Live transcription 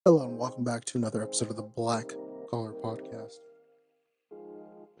Hello and welcome back to another episode of the Black Collar Podcast.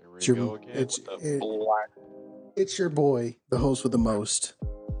 There It's we your go again it's with the it, black. it's your boy, the host with the most,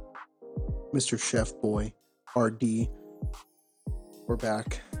 Mr. Chef Boy, RD. We're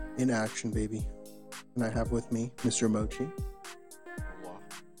back in action, baby. And I have with me Mr. Mochi Hola.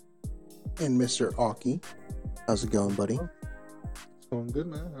 and Mr. Aki. How's it going, buddy? It's going good,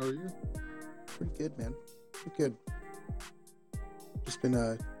 man. How are you? Pretty good, man. Pretty good. Just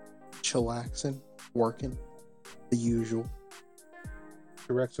been chillaxing, working, the usual.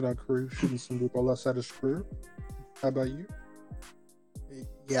 Directed on crew, shooting some bolas at a screw. How about you?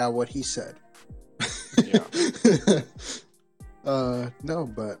 Yeah, what he said. Yeah. No,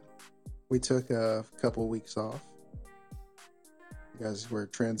 but we took a couple weeks off. You guys were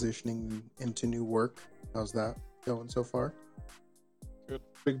transitioning into new work. How's that going so far? Good.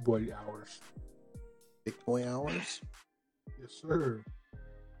 Big boy hours. Big boy hours? Yes, sir.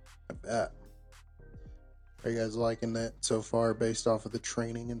 I bet. Are you guys liking that so far based off of the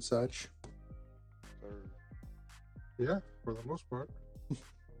training and such? Yeah, for the most part.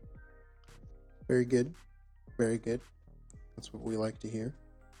 Very good. Very good. That's what we like to hear.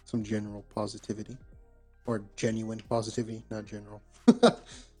 Some general positivity. Or genuine positivity, not general.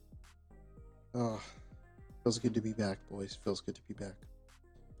 Oh, feels good to be back, boys. Feels good to be back.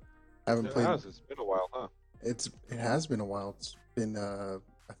 I haven't It played. has. It's been a while, huh? It has been a while. It's been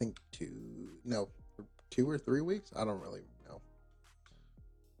I think 2 or 3 weeks. I don't really know.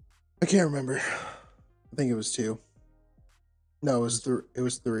 I can't remember. I think it was 2. No, it was 3. It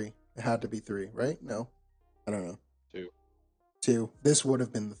was 3. It had to be 3, right? No, I don't know. 2. 2. This would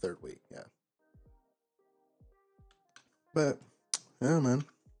have been the 3rd week. Yeah. But yeah, man,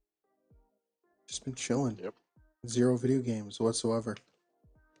 just been chilling. Yep. 0 video games whatsoever.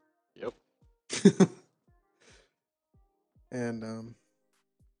 Yep. And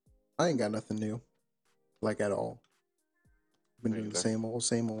I ain't got nothing new, like at all. Been Me doing the either. same old,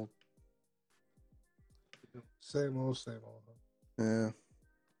 same old. Same old, same old. Yeah,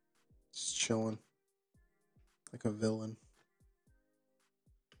 just chilling, like a villain.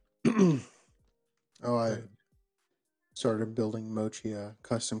 Oh, I Hey, started building Mochi a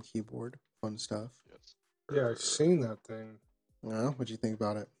custom keyboard. Fun stuff. Yes. yeah, I seen that thing. Yeah, what'd you think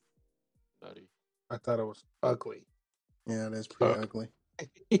about it? Nutty. I thought it was ugly. Yeah, it is pretty Fuck. ugly.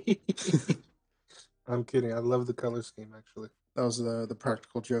 I'm kidding. I love the color scheme, actually. That was the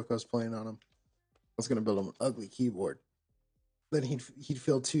practical joke I was playing on him. I was gonna build him an ugly keyboard. Then he'd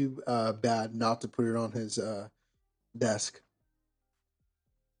feel too bad not to put it on his desk.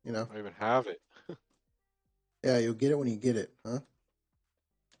 You know? I don't even have it. Yeah, you'll get it when you get it, huh?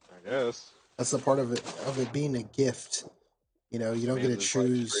 I guess. That's the part of it being a gift. You know, you don't get to Man's is like straight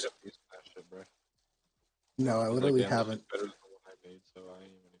choose. up using that shit, bro. No, I He's like, literally damn, this haven't. shit's better than the one I made, so I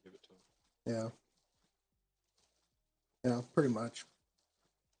ain't gonna give it to him. Yeah, pretty much.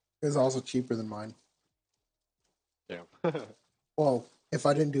 It was also cheaper than mine. Damn. Well, if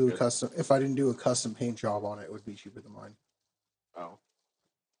I didn't do Good. a custom paint job on it, it would be cheaper than mine. Oh.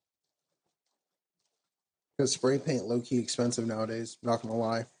 Because spray paint low key expensive nowadays. Not gonna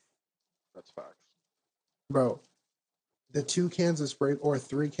lie, That's facts. bro. The 2 cans of spray or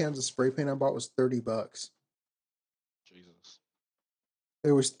 3 cans of spray paint I bought was $30. Jesus.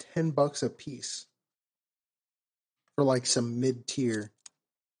 It was $10 a piece for like some mid tier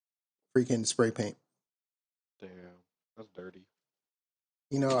freaking spray paint. Damn. That's dirty.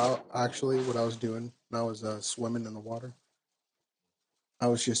 You know, actually, what I was doing when I was swimming in the water, I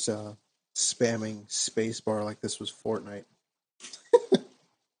was just spamming spacebar like this was Fortnite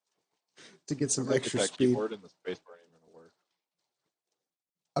to get some Whoever gets extra that speed. keyboard and the spacebar ain't gonna work.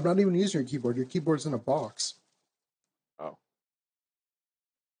 I'm not even using your keyboard. Your keyboard's in a box. Oh.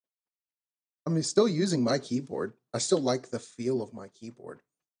 I mean, still using my keyboard. I still like the feel of my keyboard.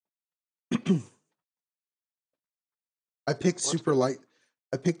 I picked Well, super light.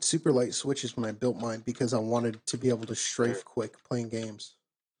 I picked super light switches when I built mine because I wanted to be able to strafe quick playing games.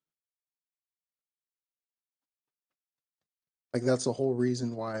 Like that's the whole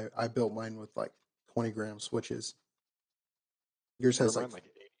reason why I built mine with like 20-gram switches. Yours What has am like I like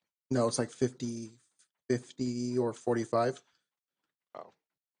 80? no, it's like 50 or 45. Oh.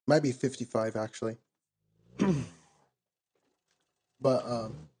 Might be 55 actually.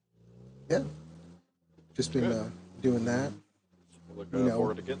 But yeah, just been Good. doing that. We'll You look know,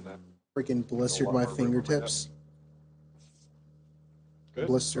 forward to getting that. freaking Getting a blistered lot my more room on my desk. fingertips. Good. I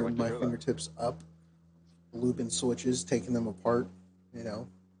Blistered like to my hear that. fingertips up, looping switches, taking them apart. You know,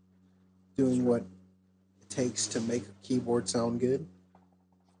 doing what it takes to make a keyboard sound good.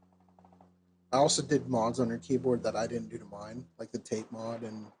 I also did mods on her keyboard that I didn't do to mine, like the tape mod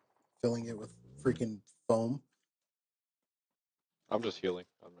and filling it with freaking foam. I'm just healing.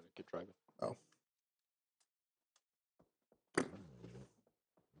 I'm gonna keep driving. Oh.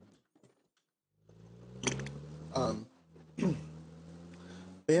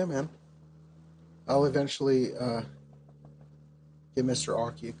 But yeah, man. I'll eventually get Mr.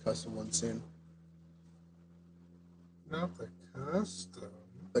 Aki a custom one soon. Not the custom.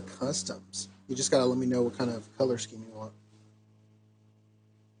 The customs. You just gotta let me know what kind of color scheme you want.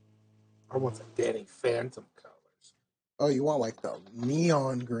 I want the Danny Phantom colors. Oh, you want like the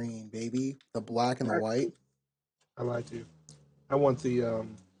neon green, baby? The black and the white? I like to. I want the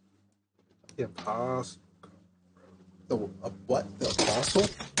impossible. The what? The apostle?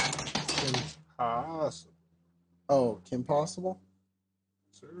 Impossible. Oh, Kim Possible?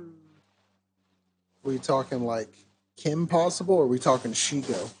 Sir. Are we talking like Kim Possible or are we talking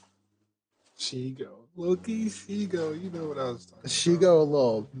Shigo? Shigo. Loki, Shigo. You know what I was talking Shigo a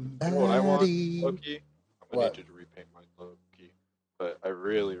little You know what I want, baddie. Loki? I'm gonna What? need you to repaint my Loki, but I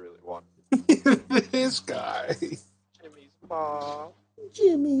really, really want about. This guy. Jimmy's mom.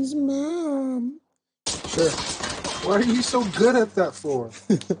 Jimmy's mom. Sure. Why are you so good at that for?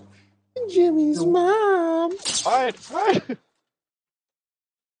 Jimmy's mom. Hide!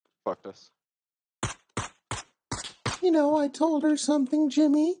 Fuck this. You know, I told her something,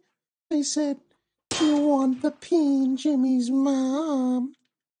 Jimmy. I said, you want the peen, Jimmy's mom.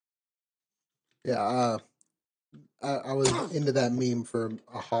 Yeah, I was into that meme for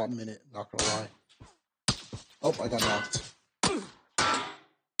a hot minute, not gonna lie. Oh, I got knocked.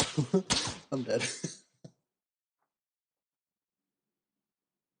 I'm dead.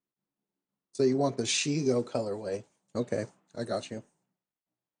 So you want the Shigo colorway. Okay, I got you.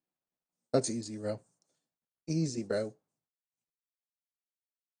 That's easy, bro. Easy, bro.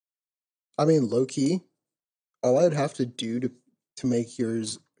 I mean, low key, all I'd have to do to make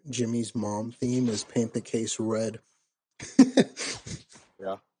yours Jimmy's mom theme is paint the case red.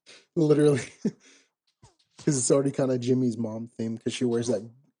 Yeah. Literally. Because it's already kind of Jimmy's mom theme because she wears that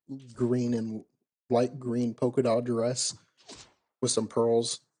green and light green polka dot dress with some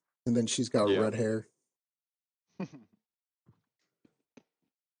pearls, and then she's got red hair.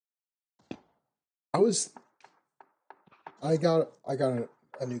 I got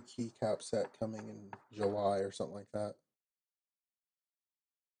a new keycap set coming in July or something like that.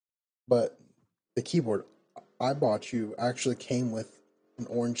 But the keyboard I bought you actually came with an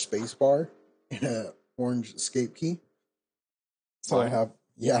orange space bar and a orange escape key. So Mine? I have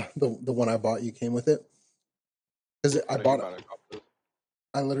the one I bought you came with it. Because I bought it.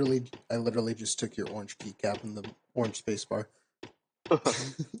 I literally just took your orange keycap and the orange space bar.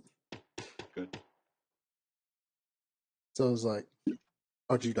 Good. So I was like,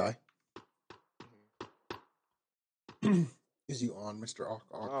 oh, did you die? Is you on, Mr.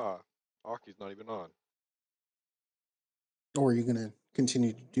 Ock? Aki's not even on. Or are you gonna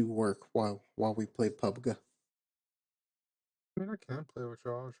continue to do work while we play PUBG? I mean, I can play with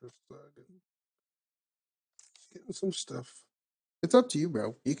y'all. It's just getting some stuff. It's up to you,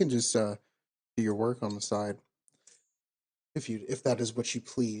 bro. You can just do your work on the side. If that is what you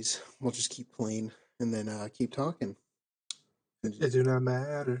please, we'll just keep playing and then keep talking. It do not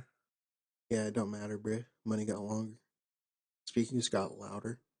matter. Yeah, it don't matter, bro. Money got longer. Speaking just got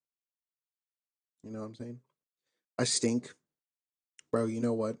louder. You know what I'm saying? I stink, bro. You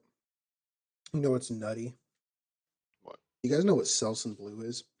know what? You know what's nutty? What? You guys know what Selsun Blue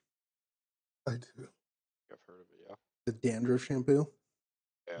is? I do. I've heard of it, yeah. The dandruff shampoo.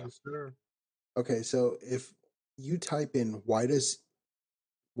 Yeah. Yes, sir. Okay, so if you type in why does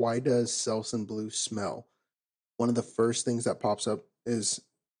Selsun Blue smell? One of the first things that pops up is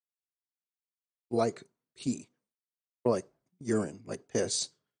like pee or like urine, like piss.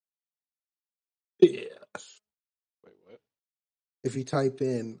 Yes. Wait, what? If you type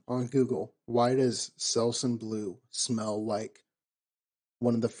in on Google, why does Selsun Blue smell like?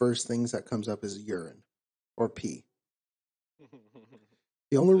 One of the first things that comes up is urine or pee.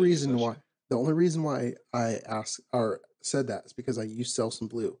 The only reason why I asked or said that is because I used Selsun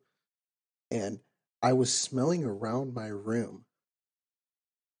Blue, and I was smelling around my room,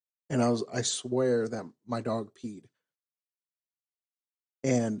 and I swear that my dog peed,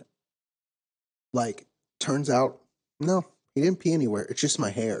 and like turns out no, he didn't pee anywhere. It's just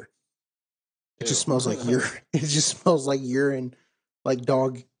my hair. It just smells like urine. It just smells like urine, like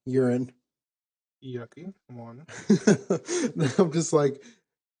dog urine. Yucky. Come on. I'm just like,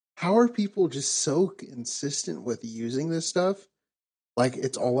 how are people just so consistent with using this stuff? Like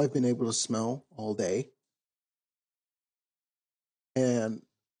it's all I've been able to smell all day. And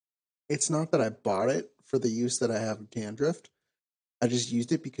it's not that I bought it for the use that I have dandruff. I just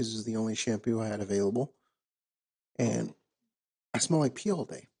used it because it was the only shampoo I had available, and I smell like pee all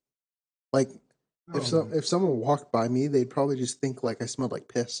day. Like if someone walked by me, they'd probably just think like I smelled like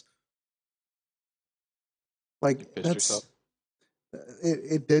piss. You Like pissed yourself?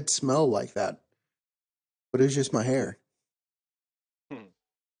 it did smell like that, but it was just my hair, Hmm.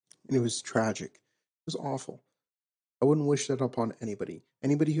 and it was tragic. It was awful. I wouldn't wish that upon anybody.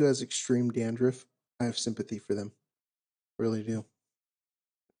 Anybody who has extreme dandruff, I have sympathy for them. Really do.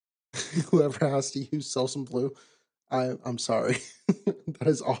 Whoever has to use Selsun Blue, I'm sorry. That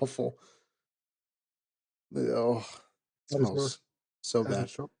is awful. Oh, it That is worse. smells so As a bad.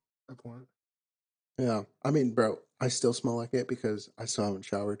 shop at that point. Yeah, I mean, bro, I still smell like it because I still haven't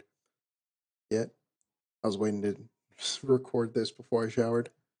showered yet. I was waiting to record this before I showered,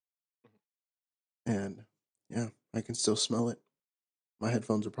 and yeah, I can still smell it. My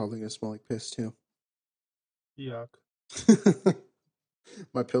headphones are probably gonna smell like piss too. Yuck.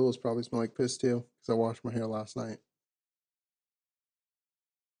 My pillows probably smell like piss too because I washed my hair last night.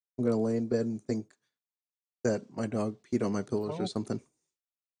 I'm gonna lay in bed and think that my dog peed on my pillows or Oh, something.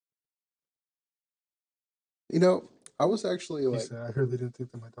 You know, I was actually he like, said, I really didn't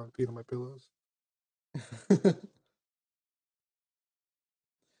think that my dog peed on my pillows.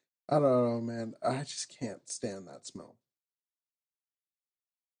 I don't know, man. I just can't stand that smell.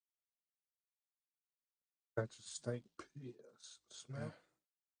 That just stank piss smell.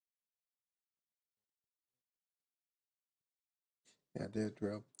 Yeah, I did,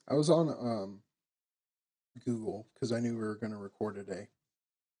 bro. I was on Google because I knew we were gonna record today,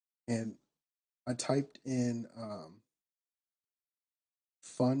 and I typed in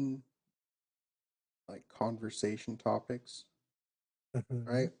fun like conversation topics, Mm-hmm.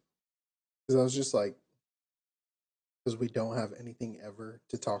 right? Because I was just like, because we don't have anything ever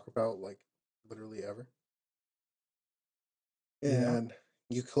to talk about, like literally ever. Yeah. And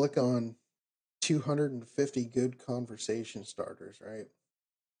you click on 250 good conversation starters, right?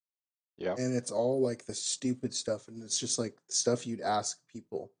 Yeah. And it's all like the stupid stuff, and it's just like stuff you'd ask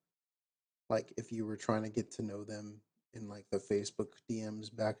people, like if you were trying to get to know them in like the Facebook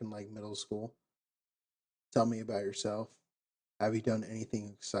DMs back in like middle school. Tell me about yourself. Have you done anything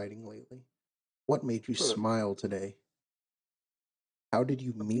exciting lately? What made you Put it. smile today? How did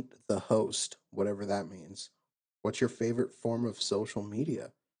you meet the host? Whatever that means. What's your favorite form of social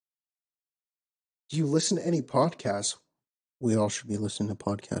media? Do you listen to any podcasts? We all should be listening to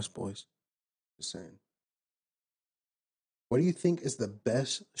podcasts, boys. Just saying. What do you think is the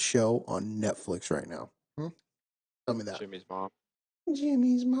best show on Netflix right now? Tell me that. Jimmy's mom.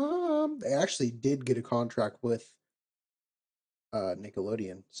 Jimmy's mom. They actually did get a contract with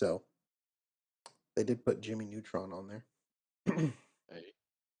Nickelodeon, so they did put Jimmy Neutron on there. Hey.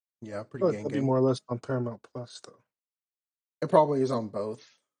 Yeah, I pretty feel like gang that'd be gang. more or less on Paramount Plus, though. It probably is on both.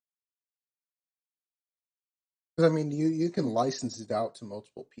 Because I mean, you can license it out to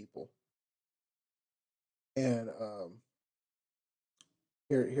multiple people. And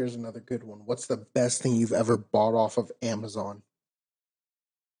here's another good one. What's the best thing you've ever bought off of Amazon?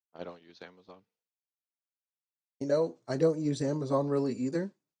 I don't use Amazon. You know, I don't use Amazon really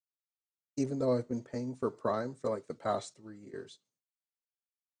either, even though I've been paying for Prime for like the past 3 years.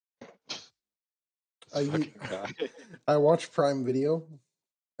 This fucking guy. I watch Prime Video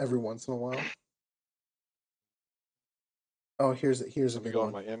every once in a while. Oh, here's a Let me good go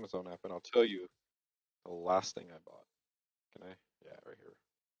on one. my Amazon app and I'll tell you the last thing I bought. Can I? Yeah, right here.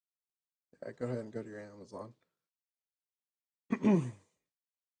 Yeah, go ahead and go to your Amazon.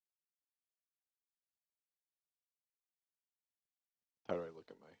 How do I look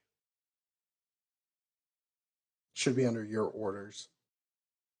at my? Should be under your orders.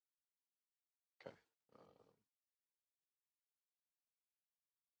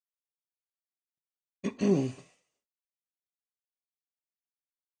 Okay.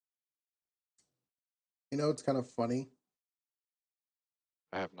 You know, it's kind of funny.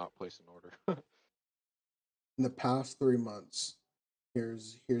 I have not placed an order. In the past 3 months,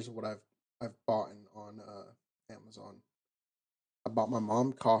 here's what I've bought on Amazon. I bought my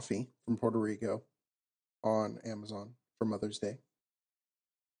mom coffee from Puerto Rico on Amazon for Mother's Day,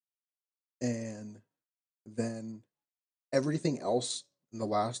 and then everything else in the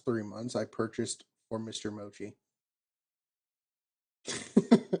last 3 months I purchased for Mr. Mochi.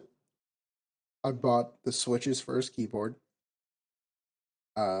 I bought the switches for his keyboard,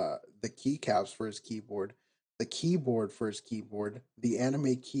 the keycaps for his keyboard, the keyboard for his keyboard, the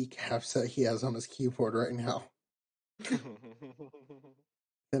anime keycaps that he has on his keyboard right now.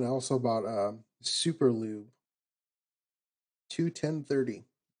 Then I also bought Super Lube 21030.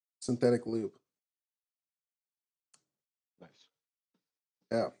 synthetic lube. Nice.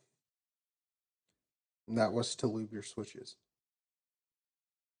 Yeah. And that was to lube your switches.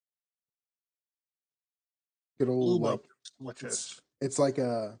 Good old Lube like up switches. it's like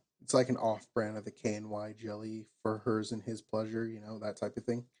an off brand of the KNY jelly for hers and his pleasure, you know, that type of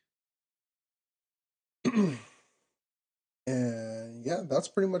thing. And yeah, that's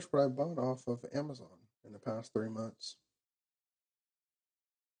pretty much what I bought off of Amazon in the past 3 months.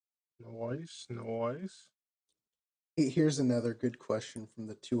 Nice, nice. Here's another good question from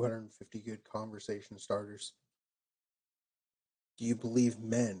the 250 good conversation starters. Do you believe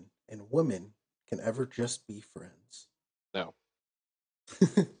men and women can ever just be friends? No.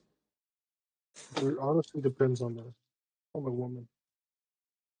 It honestly depends on the woman.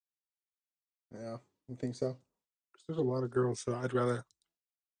 Yeah, you think so? 'Cause there's a lot of girls that I'd rather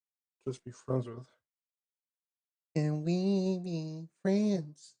just be friends with. Can we be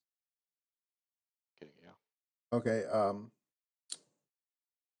friends? Kidding, yeah. Okay,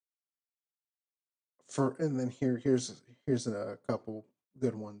 and then here's a couple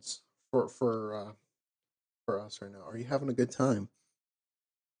good ones for us right now. Are you having a good time?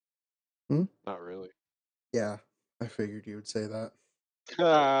 Hmm? Not really. Yeah, I figured you would say that.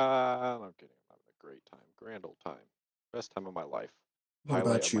 I'm kidding. I'm having a great time. Grand old time. Best time of my life. What Highlight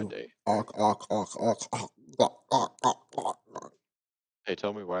about of my you? day. Awk, awk, awk, awk, awk, awk, awk, awk, awk, awk. Hey,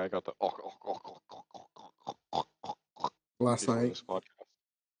 tell me why I got the Last before night? this podcast.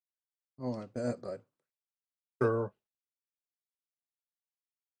 Oh, I bet, bud. Sure.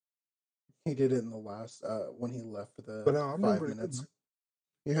 He did it in the last when he left for But the no, I'm five having a good minutes. night.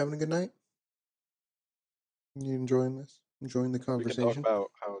 You having a good night? You enjoying this? Enjoying the We can talk conversation?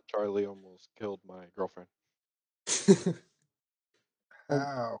 about how Charlie almost killed my girlfriend. Oh,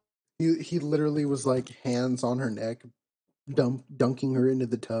 How? he literally was like hands on her neck, dunking her into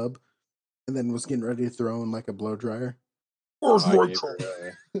the tub, and then was getting ready to throw in like a blow dryer. Where's I gave Rachel?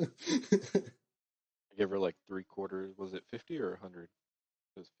 her I gave her like 3/4. Was it 50 or 100?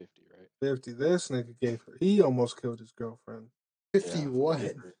 It was 50, right? 50. This nigga gave her. He almost killed his girlfriend. 50 Yeah. what?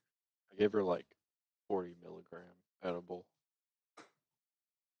 I gave her like 40 milligram edible,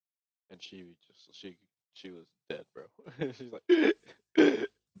 and she was dead, bro. She's like,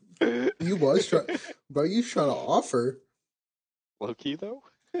 You was trying, bro. You trying to offer? low key though.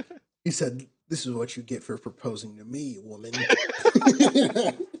 He said, "This is what you get for proposing to me, woman."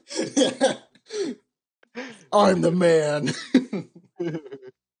 I'm the man.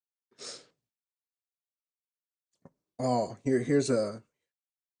 Oh, here's a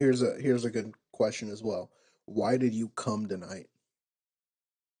good question as well. Why did you come tonight?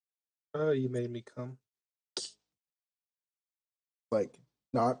 You made me come. Like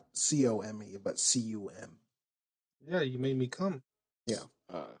not COME, but CUM. Yeah, you made me come. Yeah.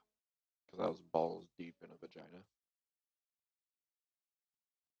 Because I was balls deep in a vagina.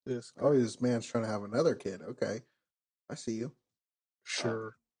 This guy. Oh, this man's trying to have another kid. Okay, I see you.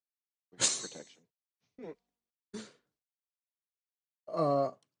 Sure. We got protection.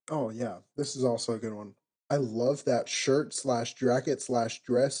 Oh yeah, this is also a good one. I love that shirt slash jacket slash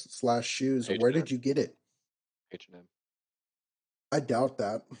dress slash shoes. Where H&M. did you get it? H&M. I doubt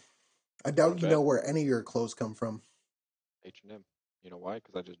that. I Want doubt to you bet? know where any of your clothes come from. H&M. You know why?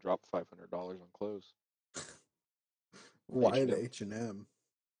 Because I just dropped $500 on clothes. Why at H&M. H&M?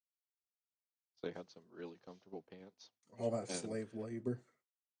 They had some really comfortable pants. All that And slave labor.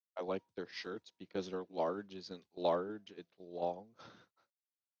 I like their shirts because their large isn't large, it's long.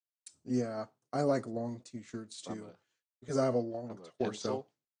 Yeah, I like long t-shirts I'm too a because I have a long I'm a torso. pencil.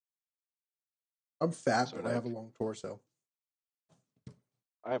 I'm fat, So but I have a long torso.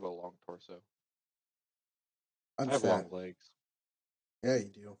 I have a long torso. I'm I have fat. long legs. Yeah,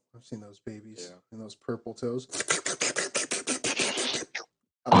 you do. I've seen those babies Yeah. and those purple toes.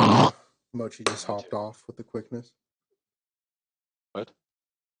 Me Mochi just too. hopped off with the quickness. What?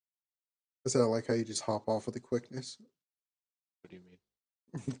 I said I like how you just hop off with the quickness. What do you mean?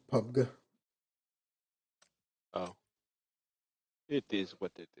 Pubga. Oh. It is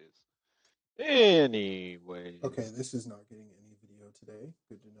what it is. Anyways. Okay, this is not getting any video today.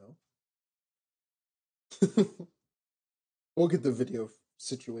 Good to know. We'll get the video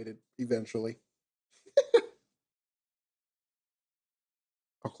situated eventually.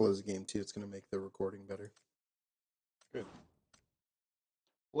 I'll close the game too. It's going to make the recording better. Good.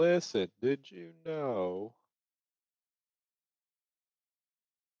 Listen, did you know?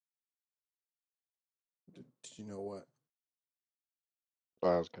 Did you know what?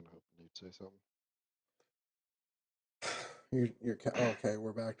 I was kind of hoping you'd say something. Okay.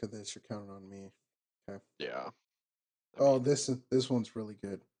 We're back to this. You're counting on me. Okay. Yeah. I Oh, mean, this one's really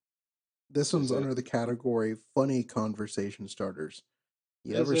good. This Is one's it? under the category funny conversation starters.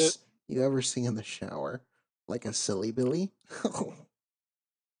 You Is ever it? you ever sing in the shower like a silly Billy?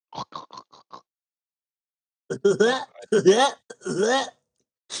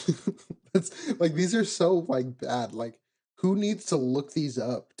 That's like these are so like bad. Like who needs to look these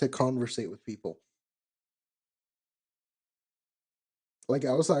up to conversate with people? Like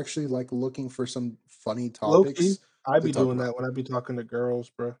I was actually like looking for some funny Low key, topics I to be talk doing about. that when I be talking to girls,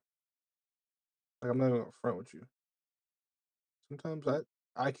 bro. Like I'm not even gonna front with you. Sometimes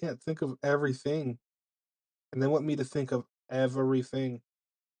I can't think of everything, and they want me to think of everything.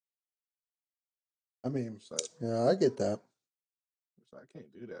 I mean, It's like, yeah, I get that. I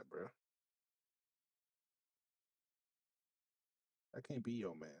can't do that, bro. I can't be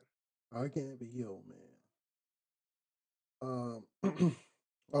your man. I can't be yo man.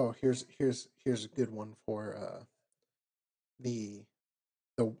 Oh, here's a good one for the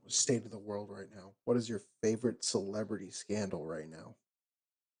the state of the world right now. What is your favorite celebrity scandal right now?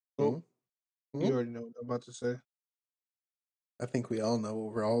 Oh, Hmm? Hmm? you already know what I'm about to say. I think we all know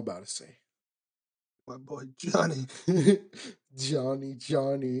what we're all about to say. My boy Johnny.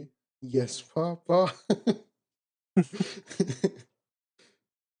 Johnny. Yes, Papa.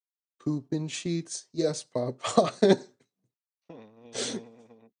 Poop in sheets. Yes, Papa.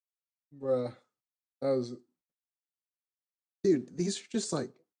 Bruh. That was dude, these are just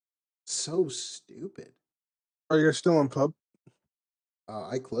like so stupid. Are you still on pub?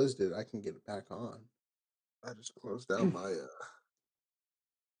 I closed it. I can get it back on. I just closed down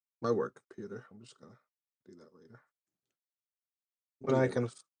my work computer. I'm just gonna do that later when I Whatever. can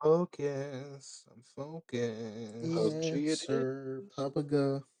focus. I'm focused. PUBG Yes, it sir. is.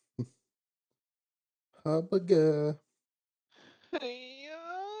 Papaga. Papaga. Hey,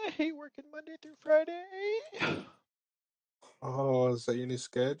 I hate working Monday through Friday. Oh, is that your new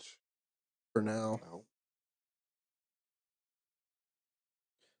sketch? For now. No.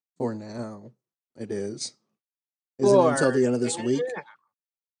 For now. It is. Is it until Or the end of this week?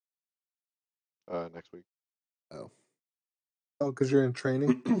 Next week. Oh. oh, because you're in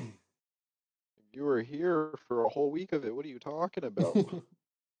training. You were here for a whole week of it. What are you talking about?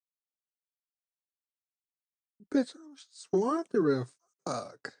 Bitch, I was just wondering.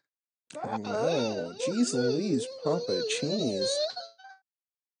 Fuck. I know. Jeez Louise, Papa Cheese.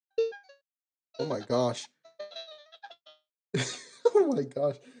 Oh my gosh. Oh my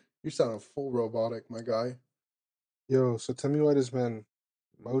gosh. You're sounding full robotic, my guy. Yo, so tell me why this man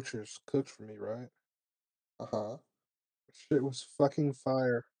Mochers cooked for me, right? Uh-huh. Shit was fucking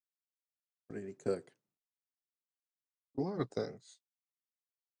fire. What did he cook? A lot of things.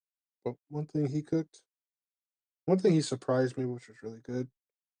 But one thing he surprised me, which was really good,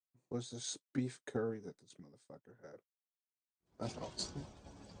 was this beef curry that this motherfucker had. That sounds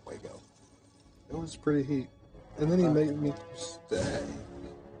way go. It was pretty heat. And then he Uh, made me some steak.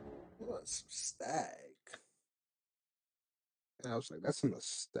 some steak. And I was like, that's a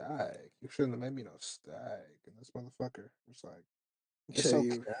mistake. You shouldn't have made me no steak. And this motherfucker was like, So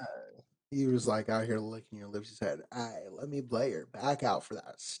it's okay. he was like out here licking your lips. He said, "Hey, let me lay your back out for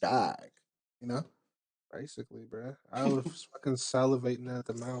that steak." You know? Basically, bruh. I was fucking salivating at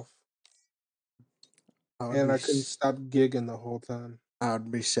the mouth. I would And be I couldn't stop gigging the whole time. I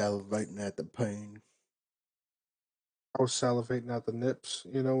would be salivating at the pain. I was salivating out the nips,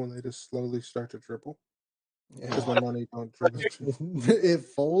 when they just slowly start to dribble. Because my Yeah. money don't dribble too. It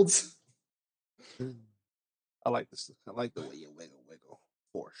folds. I like this. I like the way you wiggle,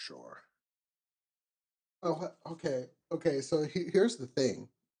 for sure. Oh, okay. Okay, so here's the thing.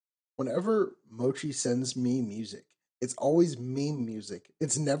 Whenever Mochi sends me music, it's always meme music.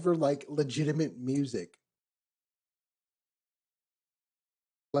 It's never like legitimate music.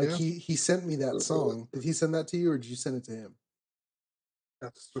 Like Yeah, he sent me that song. Did he send that to you or did you send it to him?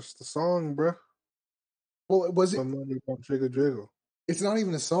 that's just the song, bruh. Well, it was My it money don't jiggle jiggle. it's not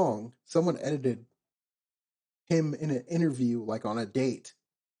even a song. Someone edited him in an interview like on a date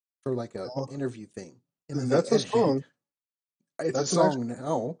for like a Oh, interview thing. And then they that's a edited it. song. It's a That's an actual. song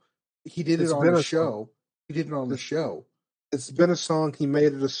now. He did it It's on been a a song. show. He did it on the It's, show. it's been a song. He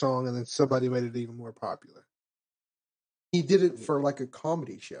made it a song, and then somebody made it even more popular. He did it for like a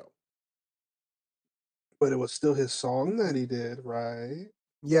comedy show. But it was still his song that he did, right?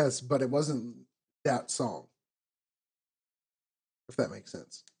 Yes, but it wasn't that song, if that makes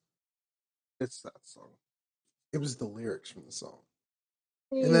sense. It's that song. It was the lyrics from the song.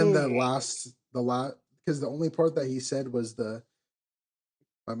 And then the last, because the only part that he said was the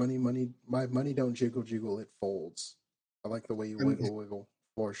my money don't jiggle jiggle, it folds. I like the way you And wiggle wiggle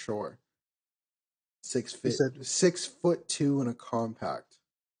for sure. he said, 6'2" and a compact.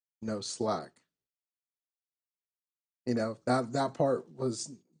 no slack. You know, that part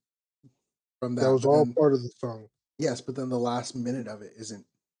was from That that, was but all then part of the song. yes, but then the last minute of it isn't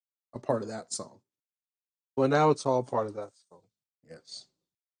a part of that song. Well, now it's all part of that song. Yes.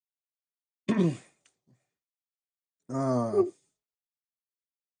 I'm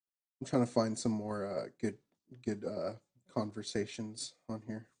trying to find some more good conversations on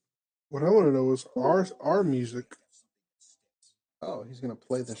here. What I want to know is our music. Oh, he's gonna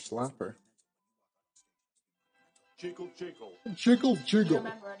play the slapper. Jiggle, jiggle. Jiggle, I jiggle. don't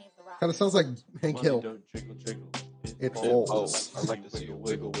remember any of the rap. Kind of sounds like Hank Money Hill. don't jiggle, jiggle. It Oh, folds. I like to see you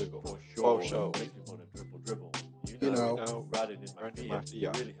wiggle, wiggle. For For show. Make me wanna dribble, dribble. You know. Riding in my Fiat. Fiat.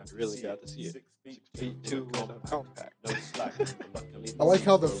 You really got to see it. 6 feet 2 and a compact. No slack. Luckily, I like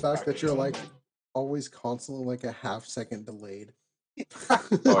how the no fact that you're like crack. always constantly like a half second delayed.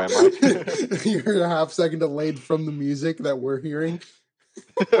 Oh, am I? You're a half second delayed from the music that we're hearing.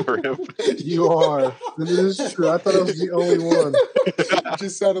 Rip. You are. This is true. I thought I was the only one. It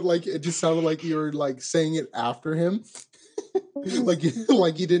just sounded like you were like saying it after him. like you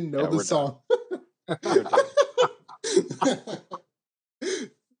didn't know Yeah, the we're done. song. We're done.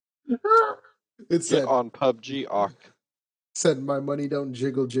 It Get on PUBG, Ock. said my money don't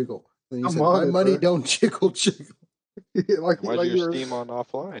jiggle jiggle. Then you I'm said on my it, money bro. don't jiggle jiggle. Why'd your you're. Steam on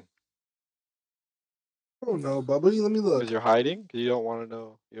offline? Oh no, Bubby. Let me look. Because you're hiding? Because you don't want to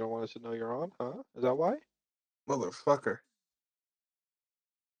know. You don't want us to know you're on, huh? Is that why? Motherfucker.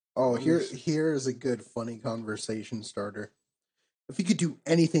 Oh, Let me see. here is a good funny conversation starter. If you could do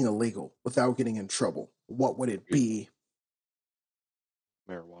anything illegal without getting in trouble, what would it be?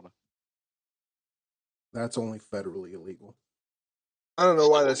 Marijuana. That's only federally illegal. I don't know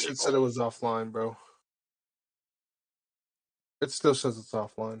why Still that shit said it was offline, bro. It still says it's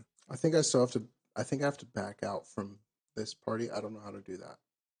offline. I think I still have to. I think I have to back out from this party. I don't know how to do that.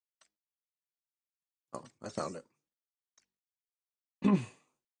 Oh, I found it.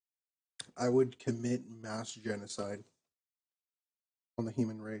 I would commit mass genocide on the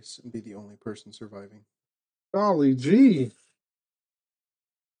human race and be the only person surviving. Golly gee.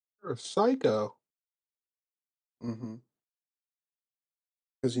 You're a psycho. Mm-hmm.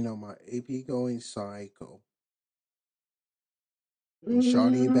 Because you know my AP going psycho. And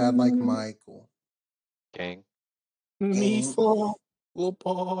shoddy bad like Michael. Gang. Me Gang. fall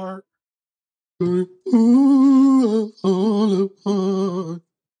apart. All apart.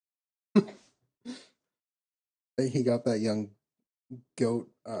 He got that young goat.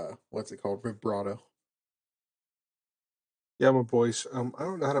 What's it called? Vibrato. Yeah, my boys. I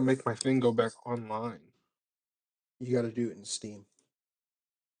don't know how to make my thing go back online. You got to do it in Steam.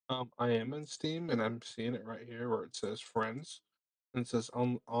 I am in Steam and I'm seeing it right here where it says friends and it says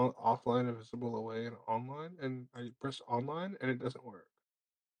on offline, invisible away, and online. And I press online and it doesn't work.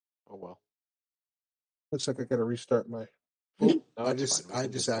 Oh, well. Looks like I gotta restart my. Oh, No, I it's just fine. We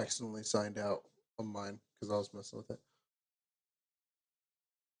can just play. accidentally signed out of mine because I was messing with it.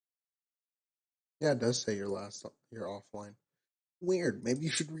 Yeah, it does say you're offline. Weird. Maybe you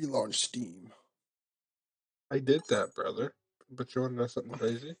should relaunch Steam. I did that, brother. But you want to know something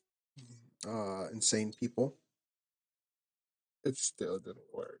crazy? Insane people. It still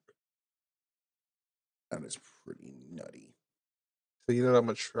didn't work. That is pretty nutty. So you know what I'm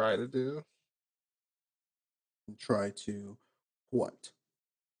gonna try to do? Try to what?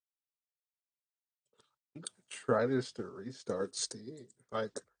 I'm gonna try just to restart Steam,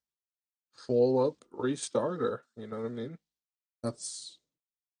 like full up restarter. You know what I mean? That's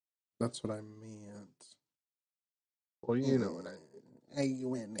what I meant. Well, you know what I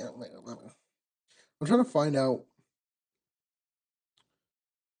mean. I'm trying to find out.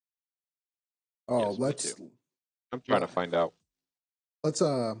 Oh, Yes, me too. I'm trying to find out. let's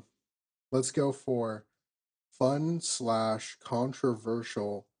go for fun /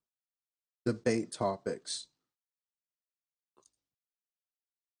 controversial debate topics.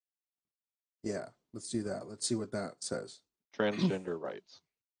 Yeah, let's do that. Let's see what that says. Transgender rights.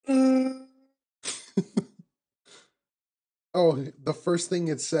 Oh, the first thing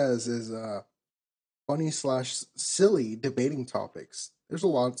it says is funny / silly debating topics. There's a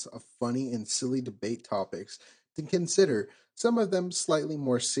lot of funny and silly debate topics to consider, some of them slightly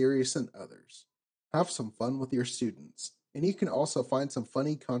more serious than others. Have some fun with your students. And you can also find some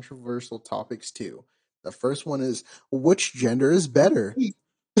funny, controversial topics too. The first one is which gender is better?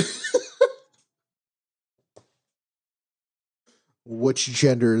 Which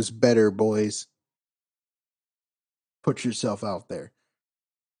gender is better, boys? Put yourself out there.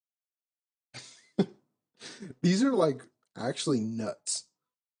 These are like actually nuts.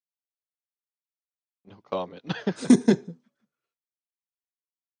 No comment.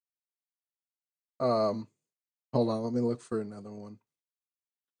 Hold on, let me look for another one.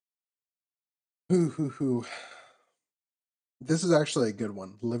 Hoo. This is actually a good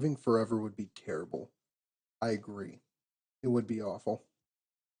one. Living forever would be terrible. I agree. It would be awful.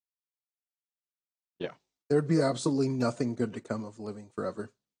 Yeah. There'd be absolutely nothing good to come of living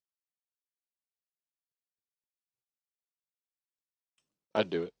forever. I'd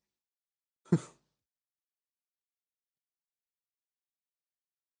do it.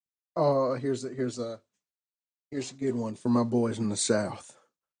 Oh, here's a good one for my boys in the South.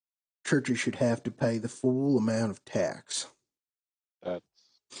 Churches should have to pay the full amount of tax. That's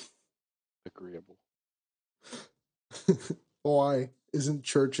agreeable. Why isn't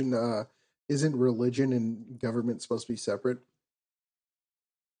church and isn't religion and government supposed to be separate?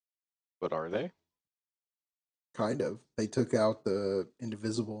 But are they? Kind of. They took out the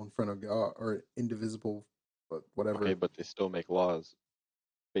indivisible in front of God, or indivisible, but whatever. Okay, but they still make laws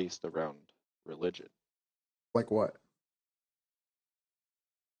based around religion. Like what?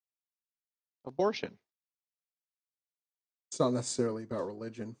 Abortion. It's not necessarily about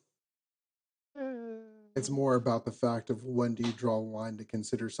religion. It's Eh, more about the fact of when do you draw a line to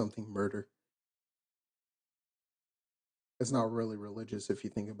consider something murder. It's not really religious if you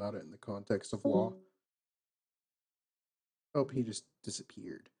think about it in the context of law. Oh, he just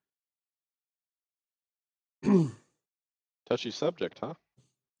disappeared. touchy subject, huh?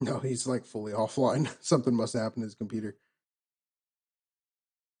 No, he's like fully offline. Something must have happened to his computer.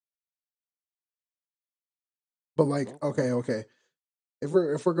 But like, Well, okay. If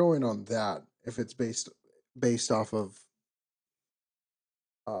we're going on that, if it's based off of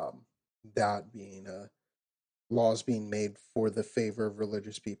um that being laws being made for the favor of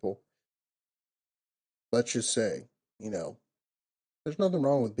religious people, let's just say, there's nothing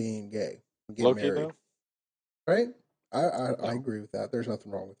wrong with being gay, getting Loki married, though? right? I No. agree with that. There's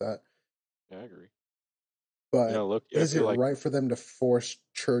nothing wrong with that. Yeah, I agree. But Loki, I is it feel like right for them to force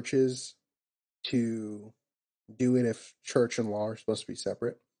churches to do it if church and law are supposed to be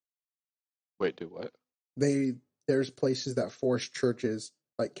separate? wait, do what? They There's places that force churches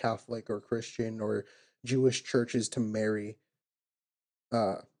like Catholic or Christian or Jewish churches to marry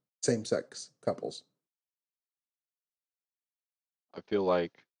uh same sex couples. I feel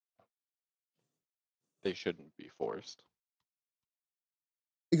like they shouldn't be forced.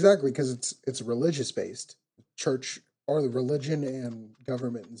 Exactly, because it's religious based. Church or the religion and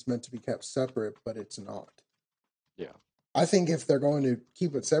government is meant to be kept separate, but it's not. Yeah. I think if they're going to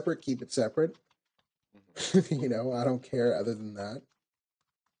keep it separate, keep it separate. Hmm. I don't care other than that.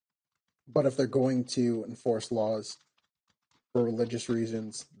 But if they're going to enforce laws for religious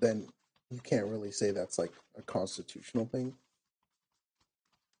reasons, then you can't really say that's like a constitutional thing.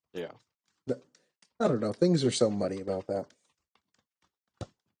 Yeah. I don't know. Things are so muddy about that.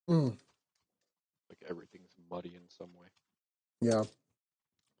 Mm, Like everything's muddy in some way. yeah.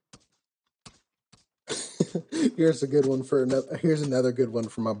 Here's another good one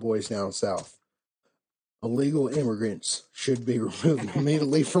for my boys down south. Illegal immigrants should be removed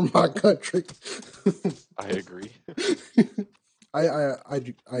immediately from my country. I agree. I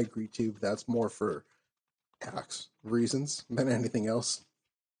agree too. But that's more for tax reasons than anything else.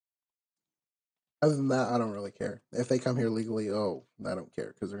 Other than that, I don't really care. If they come here legally, I don't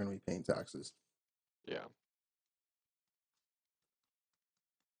care because they're going to be paying taxes. Yeah.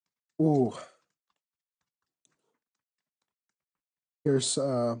 Ooh, here's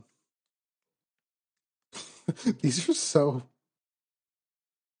these are so.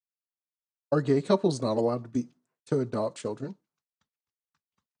 Are gay couples not allowed to adopt children?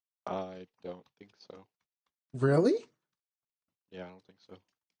 I don't think so. Really? Yeah, I don't think so.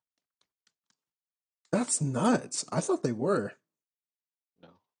 That's nuts. I thought they were. No.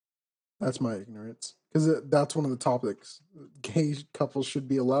 That's my ignorance. Because that's one of the topics. Gay couples should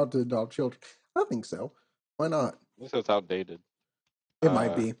be allowed to adopt children. I think so. Why not? At least that's outdated. It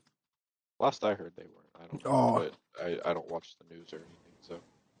might be. Last I heard they weren't. I don't know, Oh, but I don't watch the news or anything, so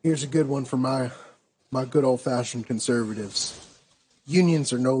here's a good one for my good old fashioned conservatives.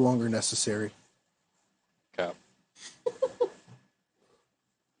 Unions are no longer necessary. cap.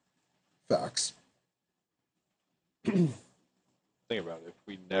 Facts. Think about it. If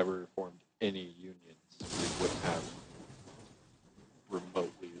we never formed any unions, we wouldn't have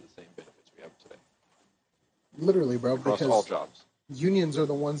remotely the same benefits we have today Literally, bro, across all because jobs. unions are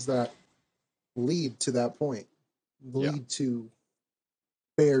the ones that lead to that point, Yeah, lead to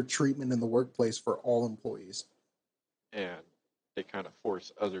fair treatment in the workplace for all employees. and they kind of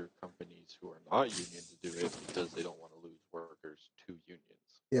force other companies who are not union to do it because they don't want to lose workers to unions.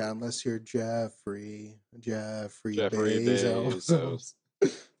 Yeah, unless you're Jeffrey Jeffrey Bezos. Bezos.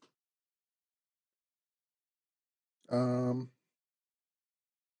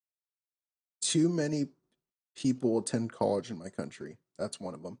 Too many people attend college in my country. That's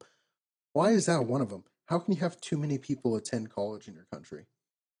one of them. Why is that one of them? How can you have too many people attend college in your country?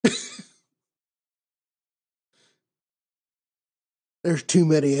 There's too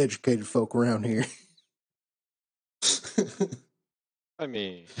many educated folk around here. I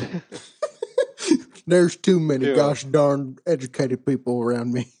mean, There's too many Yeah. gosh darn educated people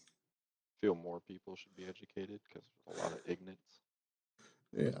around me. feel more people should be educated because there's a lot of ignorance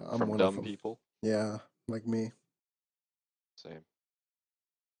Yeah, I'm from one dumb of them. people. Yeah, like me. Same.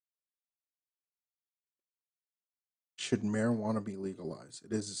 Should marijuana be legalized?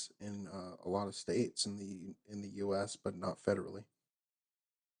 It is in a lot of states in the U.S., but not federally.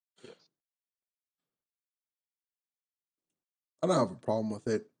 Yes. I don't have a problem with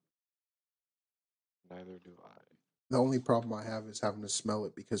it. Neither do I. The only problem I have is having to smell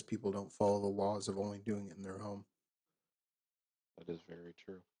it because people don't follow the laws of only doing it in their home. That is very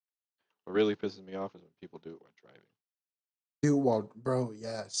true. What really pisses me off is when people do it while driving. Dude, well, bro,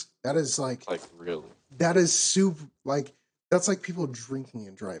 yes, that is like really. that is super. Like that's like people drinking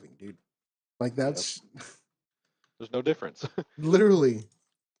and driving, dude. Like that's There's no difference. literally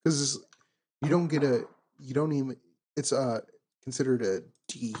because you don't even. It's considered a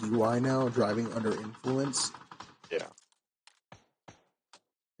DUI now, driving under influence. Yeah.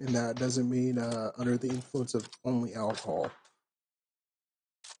 And that doesn't mean under the influence of only alcohol.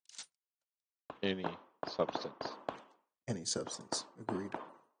 Any substance. Any substance. Agreed.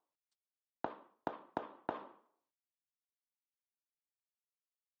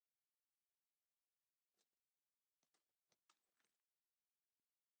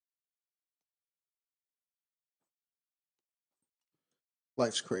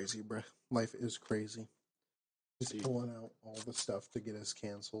 Life's crazy, bruh. Life is crazy. Just Indeed. pulling out all the stuff to get us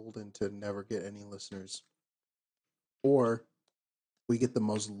canceled and to never get any listeners. Or we get the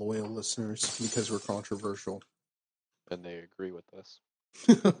most loyal listeners because we're controversial. And they agree with us.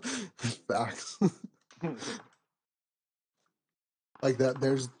 Facts. Like that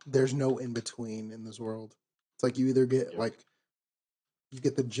there's no in between in this world. It's like you either get Yep. you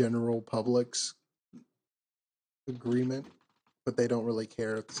get the general public's agreement, but they don't really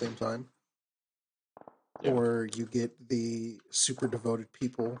care at the same time. Yeah. Or you get the super devoted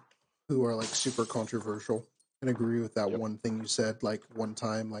people who are like super controversial and agree with that one thing you said like one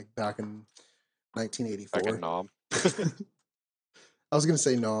time like back in 1984. Back in Nom. I was gonna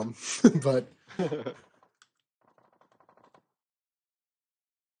say Nom, but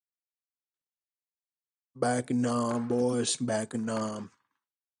back in Nom, boys, back in Nom.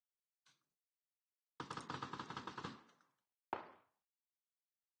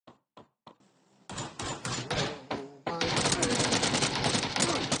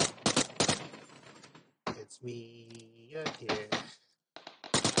 It's me again.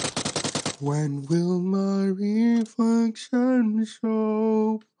 When will my reflection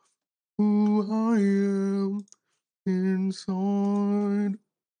show who I am inside?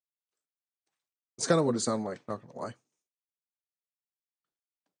 It's kind of what it sounded like, not gonna lie.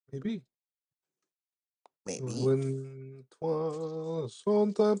 Maybe. Maybe. When 'twas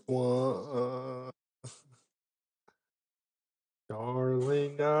on that one,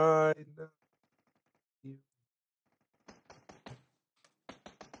 darling, I know you.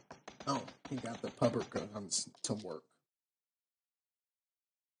 Oh, he got the pupper guns to work.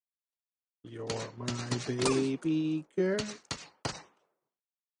 You're my baby girl.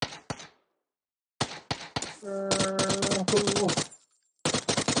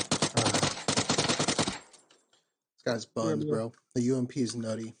 This guy's buns, bro. The UMP is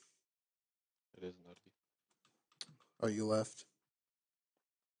nutty. It is nutty. Oh, you left?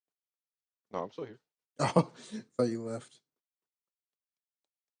 No, I'm still here. Oh, thought you left.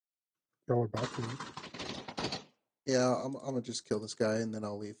 Y'all are about to. Yeah, I'm gonna just kill this guy and then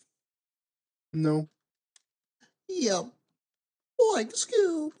I'll leave. No, Yep. Like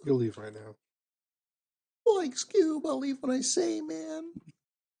Scoob. you'll leave right now. Like Scoob, I'll leave when I say, man.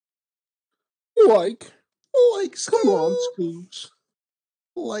 Like Scoob. come on, Scoobs.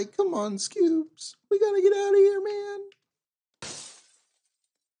 Like, come on, Scoobs. We gotta get out of here, man.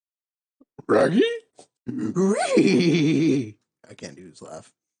 Raggy? I can't do his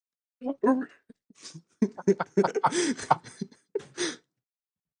laugh.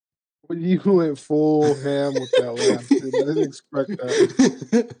 When you went full ham with that laugh, dude, I didn't expect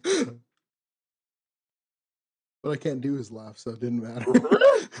that. But I can't do his laugh, so it didn't matter.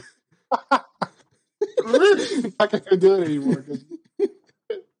 I can't do it anymore.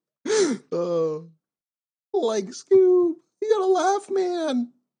 Oh, like Scoob, you gotta laugh,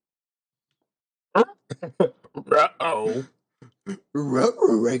 man. No.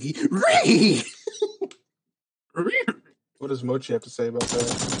 Reggie, Reggie. What does Mochi have to say about that?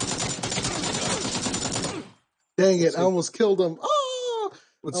 Dang it! Let's I see. almost killed him. Oh,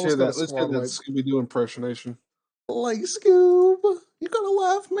 Let's I hear almost got a that. Let's hear squad that wipe. Scooby-Doo impersonation. Like Scoob, you gotta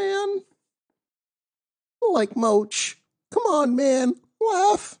laugh, man. Like Moch. Come on, man.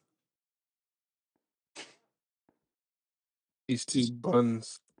 Laugh. These two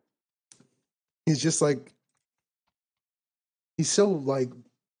buns. He's just like, he's so like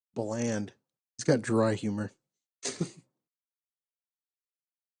bland. He's got dry humor.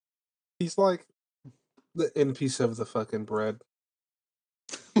 He's like the end piece of the fucking bread.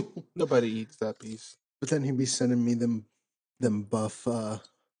 Nobody eats that piece. But then he'd be sending me them buff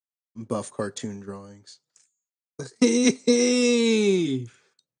cartoon drawings.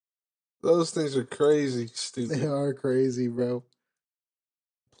 Those things are crazy, They stupid. are crazy, bro.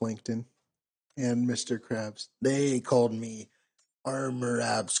 Plankton and Mr. Krabs. They called me Armor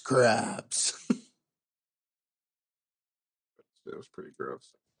Abs Krabs. It was pretty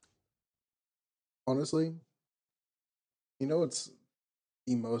gross. Honestly, you know what's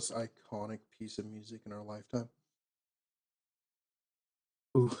the most iconic piece of music in our lifetime?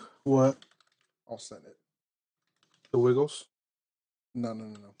 Ooh, what? I'll send it. The Wiggles? No.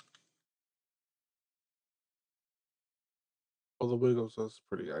 Well, the Wiggles was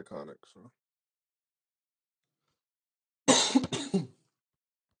pretty iconic. So,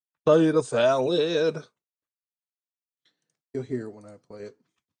 potato salad. You'll hear it when I play it.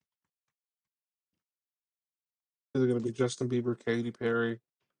 Is it gonna be Justin Bieber, Katy Perry,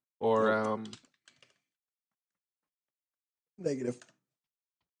 or Nope. Negative.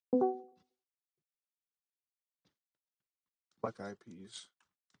 Black Eyed Peas?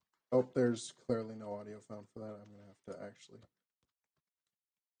 Oh, there's clearly no audio found for that. I'm gonna have to actually.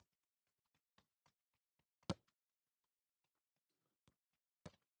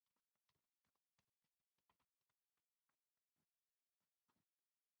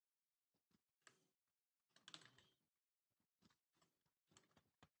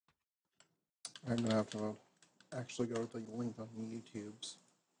 I'm gonna have to actually go to the link on YouTube's.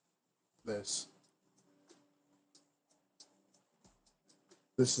 This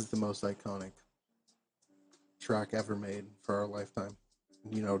is the most iconic track ever made for our lifetime.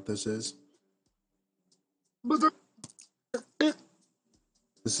 You know what this is?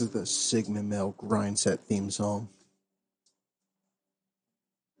 This is the Sigma Male grind set theme song.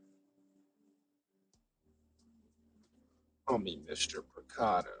 Call me Mr.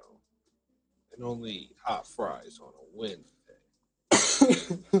 Picado, and only eat hot fries on a Wednesday.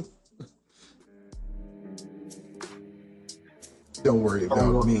 Don't worry about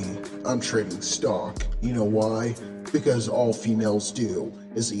Oh, me. I'm trading stock. You know why? Because all females do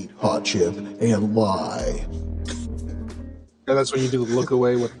is eat hot chip and lie. and that's when you do the look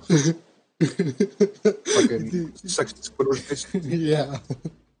away with fucking sexy Squidward face. Yeah.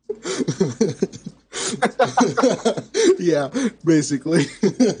 Yeah, basically.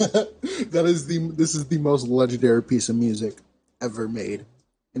 This is the most legendary piece of music ever made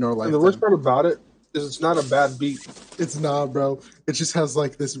in our And the worst lifetime. part about it is it's not a bad beat. It's not, bro. It just has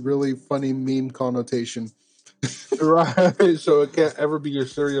like this really funny meme connotation. Right, so it can't ever be your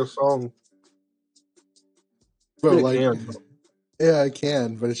serial song. But It like, can, but yeah, I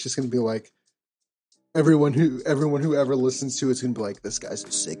can, but it's just gonna be like everyone who ever listens to it's gonna be like, this guy's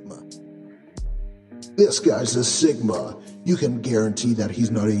a Sigma. This guy's a Sigma. You can guarantee that he's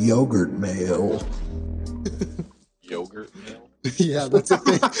not a yogurt male. Yogurt male. Yeah, that's a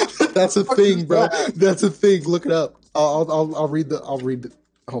thing. That's a thing, bro. That's a thing. Look it up. I'll read the.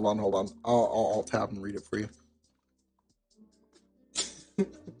 Hold on. I'll tab and read it for you.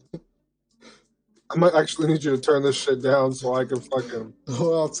 I might actually need you to turn this shit down so I can fucking.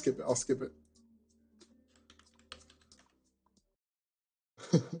 Oh, I'll skip it.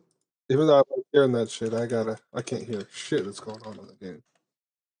 Even though I like hearing that shit, I can't hear shit that's going on in the game.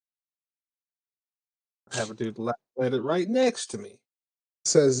 I have a dude at it right next to me. It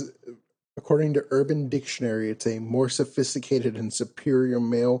says, according to Urban Dictionary, it's a more sophisticated and superior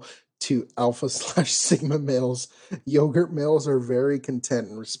male to alpha / sigma males. Yogurt males are very content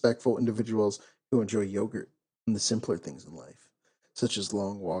and respectful individuals who enjoy yogurt and the simpler things in life, such as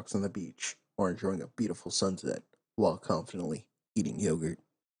long walks on the beach or enjoying a beautiful sunset while confidently eating yogurt.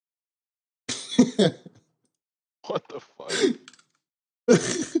 What the fuck?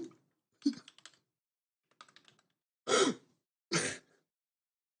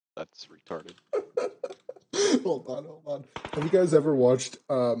 That's retarded. Hold on. Have you guys ever watched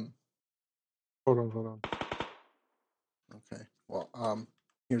Hold on. okay. Well,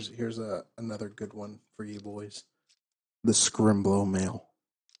 here's another good one for you boys. The Scrimblo male.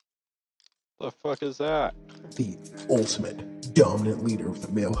 The fuck is that? The ultimate dominant leader of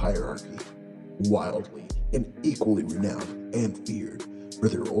the male hierarchy. Wildly and equally renowned and feared for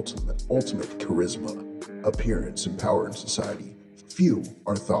their ultimate charisma, appearance, and power in society. Few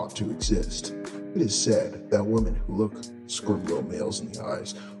are thought to exist. It is said that women who look Scrimblo males in the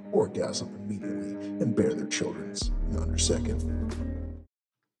eyes orgasm immediately and bear their children in under a second.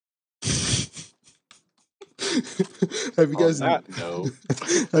 Have you On guys that note,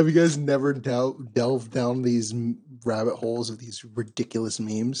 have you guys never delved down these rabbit holes of these ridiculous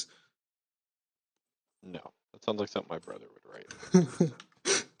memes? no. That sounds like something my brother would write.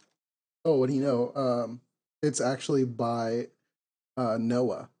 Oh, what do you know? It's actually by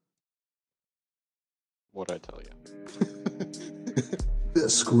Noah. What'd I tell you? The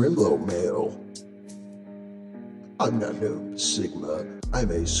Scrimblo male. I'm not no Sigma. I'm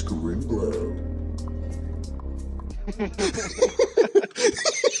a Scrimblo.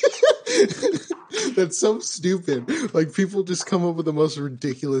 That's so stupid. Like, people just come up with the most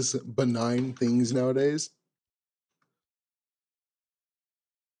ridiculous, benign things nowadays.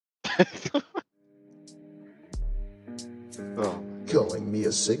 Oh, Calling me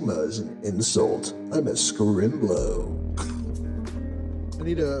a Sigma is an insult. I'm a Scrimblo. I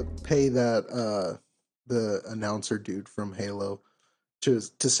need to pay that the announcer dude from Halo to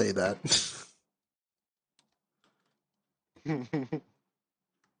say that.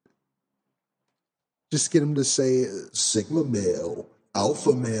 Just get him to say Sigma male,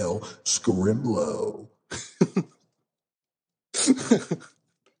 alpha male, Scrimblo.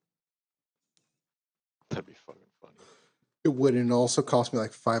 that'd be fucking funny. it would, and also cost me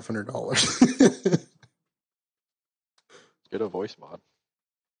like $500. Get a voice mod.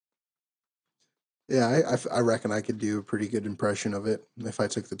 Yeah, I reckon I could do a pretty good impression of it if I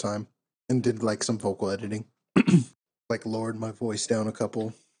took the time and did like some vocal editing. Like lowered my voice down a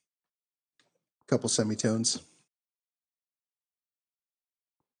couple semitones.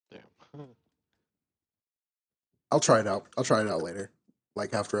 Damn. I'll try it out. I'll try it out later.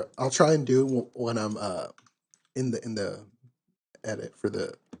 Like after I'll try and do it when I'm in the edit for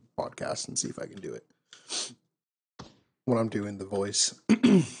the podcast and see if I can do it when I'm doing the voice. Do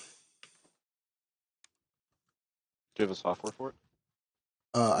you have a software for it?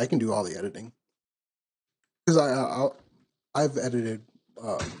 I can do all the editing because I've edited.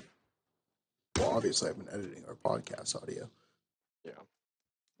 Well, obviously, I've been editing our podcast audio. Yeah.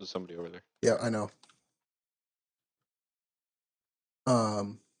 There's somebody over there. Yeah, I know.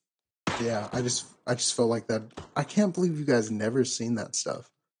 Yeah, I just felt like that. I can't believe you guys never seen that stuff.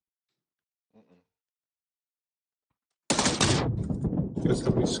 Mm-mm. Guess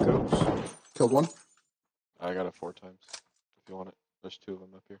how many scopes? Killed one. I got it 4 times. If you want it, there's 2 of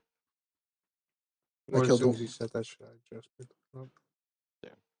them up here. Or as killed soon one. as you said that shit, I just picked it up.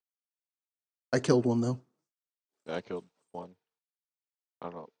 I killed one though. Yeah, I killed 1. I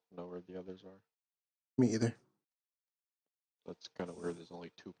don't know where the others are. Me either. That's kind of weird. There's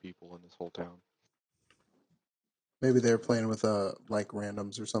only 2 people in this whole town. Maybe they're playing with like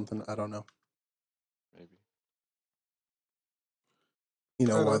randoms or something. I don't know. Maybe. You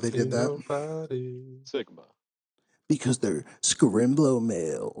know I why don't they see did that? nobody. Sigma. Because they're Scrimblo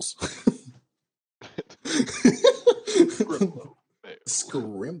males. Scrimblo. Male.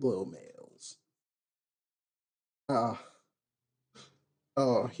 Scrimblo males.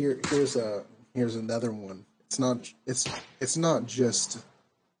 Oh, here's another one. It's not just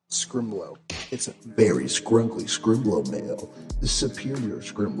Scrimblo. It's a very scrunkly Scrimblo male, the superior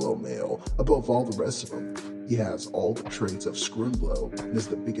Scrimblo male, above all the rest of them. He has all the traits of Scrimblo and is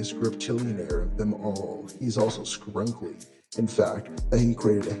the biggest reptilianaire of them all. He's also scrunkly. In fact, that he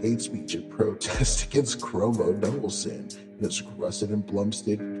created a hate speech and protest against Chromo Nuggleson in his rusted and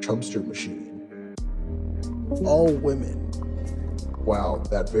blumstead chumpster machine. All women. Wow,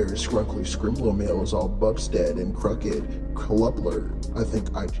 that very scrunkly Scrimblo male is all Bubstead and crooked. Clubler. I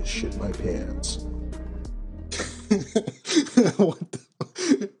think I just shit my pants. What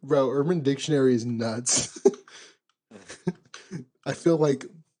the... Bro, Urban Dictionary is nuts. I feel like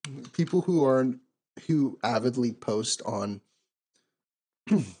people who avidly post on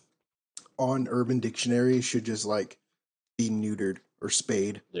Urban Dictionary should just like be neutered or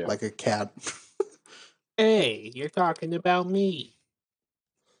spayed Yeah. like a cat. Hey, you're talking about me.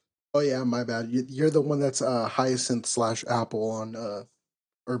 Oh yeah, my bad. You're the one that's Hyacinth / Apple on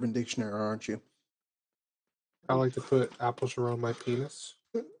Urban Dictionary, aren't you? I like to put apples around my penis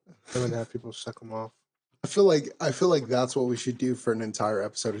and then have people suck them off. I feel like that's what we should do for an entire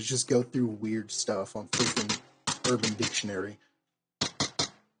episode. Is just go through weird stuff on freaking Urban Dictionary.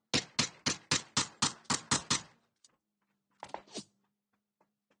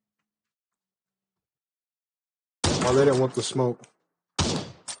 Oh, they didn't want the smoke.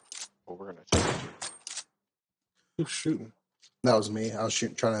 Well, we're gonna take it. Who's shooting? That was me. I was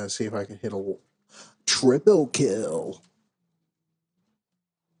trying to see if I could hit a triple kill.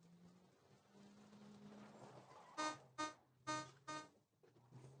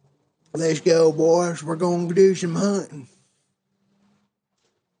 Let's go, boys. We're going to do some hunting.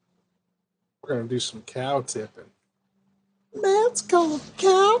 We're gonna do some cow tipping. Let's go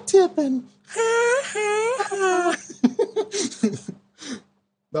cow tipping.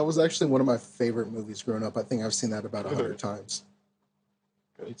 That was actually one of my favorite movies growing up. I think I've seen that about 100 times.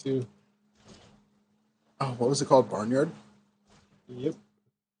 Me too. Oh, what was it called? Barnyard? Yep.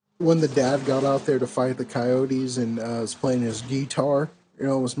 When the dad got out there to fight the coyotes and was playing his guitar, it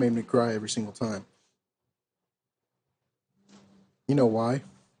almost made me cry every single time. You know why?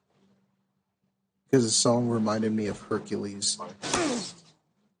 Because the song reminded me of Hercules.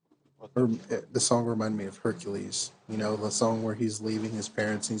 Or the song reminded me of Hercules. You know, the song where he's leaving his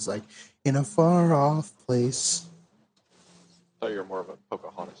parents and he's like, in a far off place. I thought you were more of a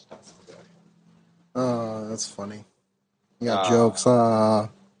Pocahontas type of guy. Oh, that's funny. You got jokes. I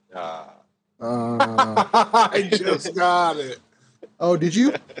just got it. Oh, did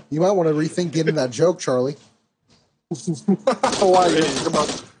you? You might want to rethink getting that joke, Charlie. Why you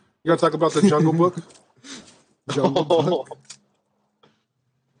gonna talk about the Jungle Book? Jungle Book?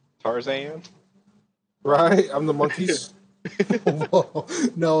 Tarzan? Right? I'm the monkeys. Whoa.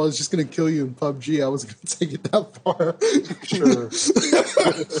 No, I was just going to kill you in PUBG. I wasn't going to take it that far. Sure.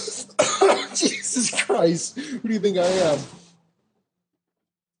 Jesus Christ. Who do you think I am?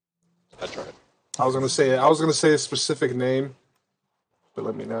 I tried. I was gonna say a specific name, but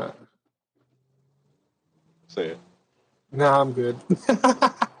let me not. Say it. Nah, I'm good.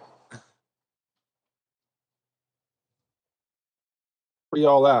 Where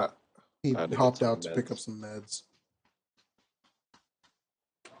y'all at? He I had to hopped get some out to pick meds. up some meds.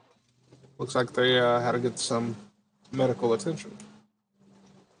 Looks like they had to get some medical attention.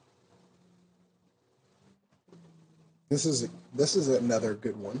 This is another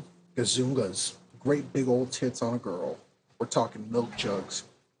good one. Gazungas. Great big old tits on a girl. We're talking milk jugs.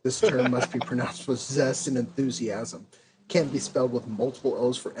 This term must be pronounced with zest and enthusiasm. Can't be spelled with multiple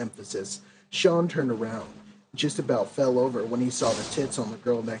O's for emphasis. Sean turned around. Just about fell over when he saw the tits on the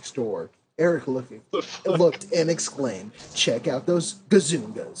girl next door. Eric looked and exclaimed, check out those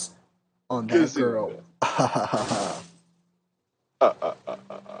gazungas on that girl. Ha ha ha ha.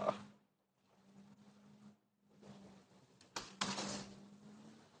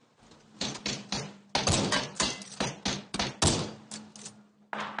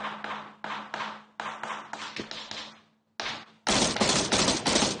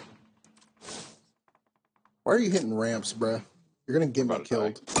 Why are you hitting ramps, bruh? You're gonna get me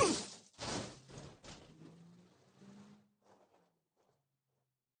killed.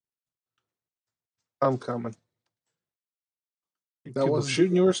 I'm coming. That People was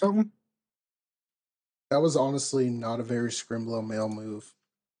shooting you or something? That was honestly not a very Scrimblo male move.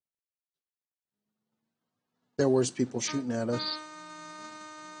 There was people shooting at us.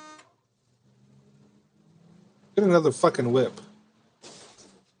 Get another fucking whip.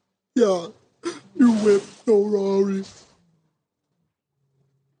 Yeah, you whip no Rory.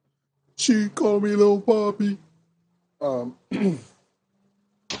 She called me little Poppy.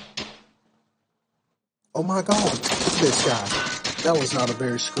 Oh my God, look at this guy. That was not a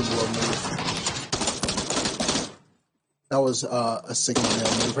very Scrimblo move. That was a signal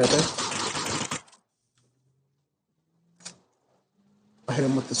male move right there. I hit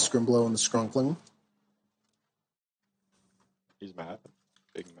him with the Scrimblo and the Skrunkling. He's mad.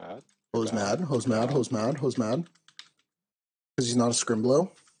 Big mad. Who's mad? Who's mad? Who's mad? Who's mad? Because he's not a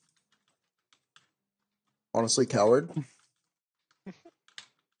Scrimblo. Honestly, coward.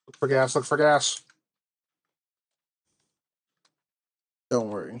 Look for gas, look for gas. Don't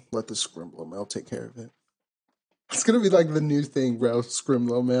worry. Let the Scrimblo male take care of it. It's going to be like the new thing, bro.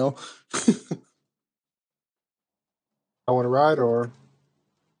 Scrimblo male. I want to ride or...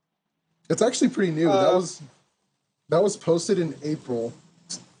 It's actually pretty new. That was posted in April.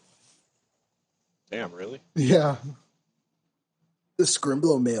 Damn, really? Yeah. The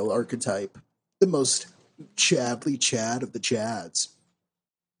Scrimblo male archetype. The most Chadly Chad of the Chads.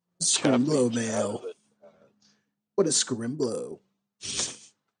 Scrimblo male. What is Scrimblo?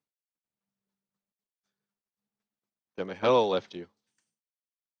 Damn, hello left you.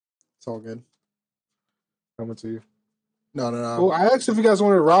 It's all good. Coming to you. No. Well, I asked if you guys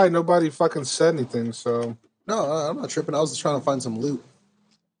wanted to ride. Nobody fucking said anything, so... No, I'm not tripping. I was just trying to find some loot.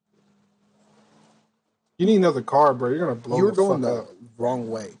 You need another car, bro. You're going to blow You were the going fuck the up. wrong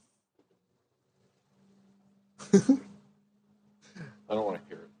way. I don't want to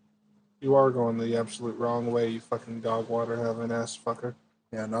hear it. You are going the absolute wrong way, you fucking dog water having ass fucker.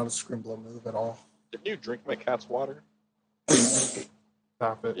 Yeah, not a Scrimblo move at all. Didn't you drink my cat's water?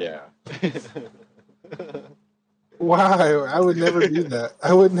 Stop it. Yeah. Why? I would never do that.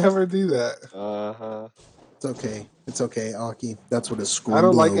 I would never do that. Uh-huh. It's okay. It's okay, Aki. That's what a Scrimblo I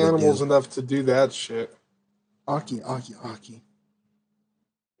don't like would animals do. enough to do that shit. Aki.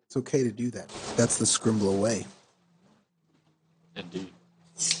 It's okay to do that. That's the Scrimblo way. Indeed.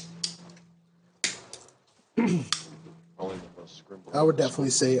 Only the most scrimbly. I would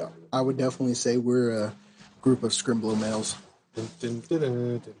definitely say we're a group of Scrimblo males. Dun, dun, dun,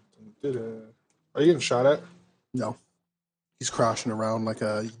 dun, dun, dun, dun. Are you getting shot at? No. He's crashing around like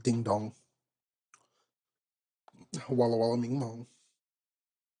a ding dong. Walla walla ming mong.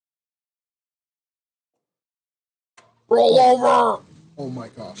 Roll over! Oh my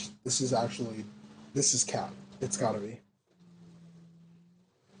gosh. This is cap. It's gotta be.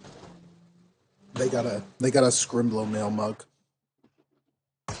 They got a Scrimblo mail mug.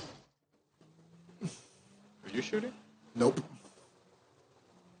 Are you shooting? Nope.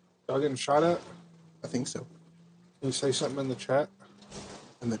 Y'all getting shot at? I think so. Can you say something in the chat?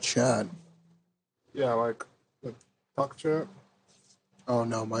 In the chat. Yeah, like the talk chat. Oh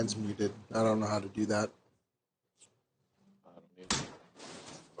no, mine's muted. I don't know how to do that. I don't need it.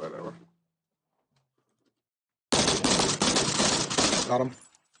 Whatever. Got him.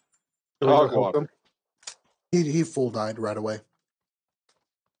 Can we go Dog help water. them? He full died right away.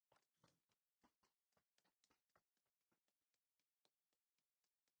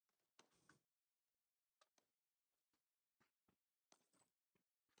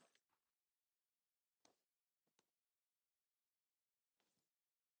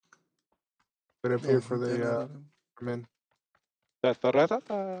 Right up here for the men.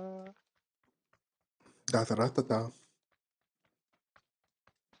 Da-da-da-da-da. Da-da-da-da-da.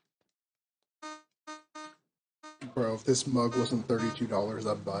 Bro, if this mug wasn't $32,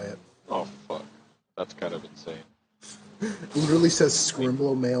 I'd buy it. Oh, fuck. That's kind of insane. It literally says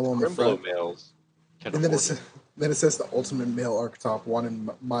Scrimblo mail on the Scrimblo front. males can And then afford it says the ultimate male archetype, one in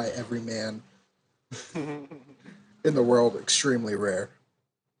my every man it. in the world, extremely rare.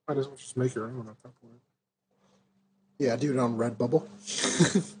 Might as well just make your own at that point. Yeah, do it on Redbubble.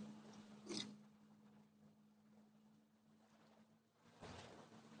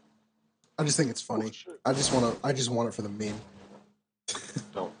 I just think it's funny. Oh, shit. I just want it for the meme.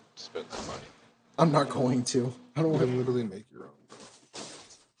 Don't spend that money. I'm not going to. I don't You want. can literally make your own.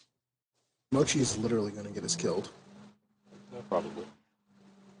 Mochi is literally going to get us killed. Yeah, probably.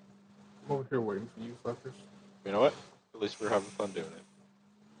 I'm over here waiting for you fuckers. You know what? At least we're having fun doing it.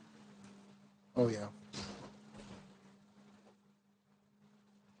 Oh yeah.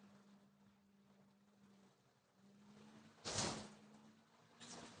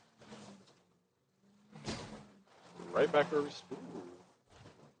 Right back where we started.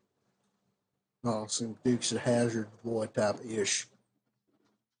 Oh, some Dukes of Hazzard boy type ish.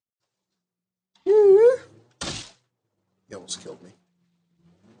 He almost killed me.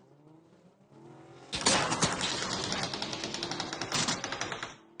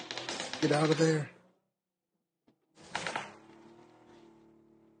 Get out of there.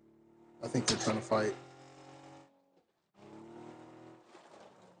 I think they're trying to fight.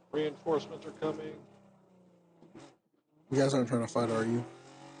 Reinforcements are coming. You guys aren't trying to fight, are you?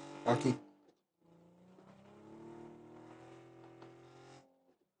 Aki?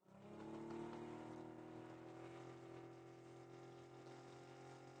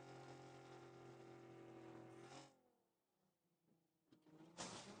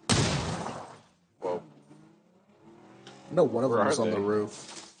 Whoa. No, one of Where them are is on the they?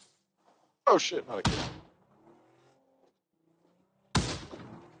 roof. Oh shit, not again.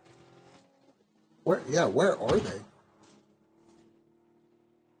 Where? Yeah, where are they?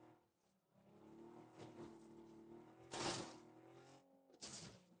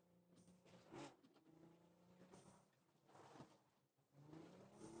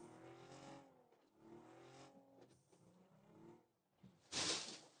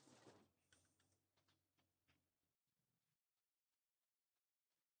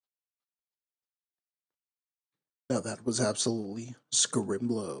 Now that was absolutely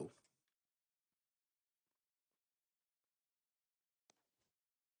Scrimblo.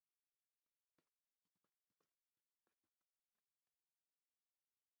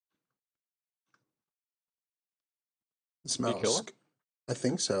 It Did you kill smells. him? I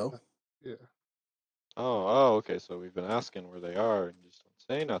think so. Yeah. Oh, okay. So we've been asking where they are and you just don't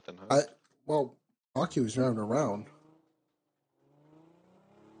say nothing, huh? Well, Aki was driving around.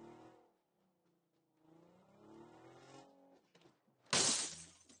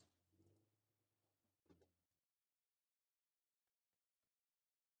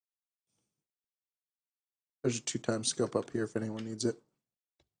 There's a 2x scope up here if anyone needs it.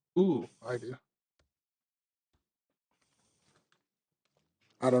 Ooh, I do.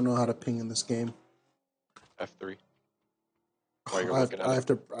 I don't know how to ping in this game. F3. While you're I looking at have it.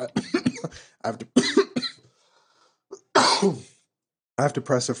 to. I have to. I have to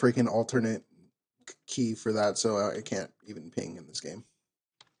press a freaking alternate key for that, so I can't even ping in this game.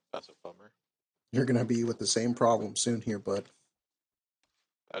 That's a bummer. You're gonna be with the same problem soon here, bud.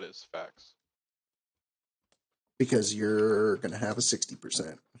 That is facts. Because you're gonna have a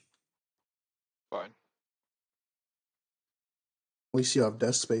 60%. Fine. At least you have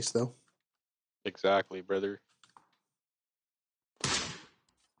desk space, though. Exactly, brother.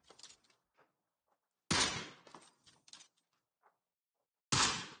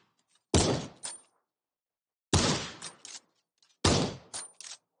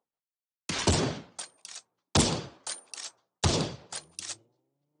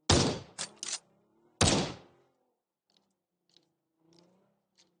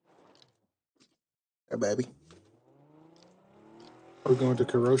 Hey, baby. Are we going to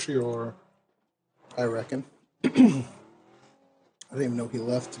Kuroshi or? I reckon. I didn't even know he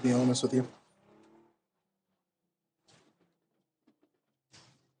left, to be honest with you.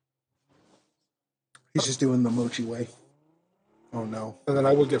 He's just doing the mochi way. Oh, no. And then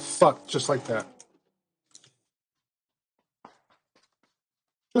I would get fucked just like that.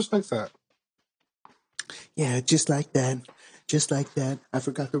 Just like that. Yeah, just like that. Just like that. I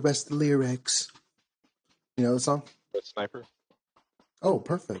forgot the rest of the lyrics. You know the song? What sniper? Oh,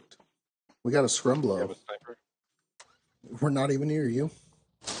 perfect. We got a You Scrimblo. have a sniper? We're not even near you.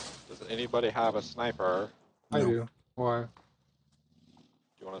 Does anybody have a sniper? I No. do. Why? Do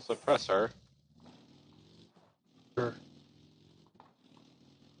you want a suppressor? Sure.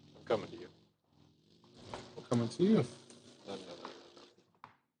 I'm coming to you. Coming to you. No.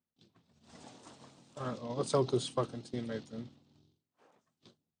 Alright, well, let's help this fucking teammate then.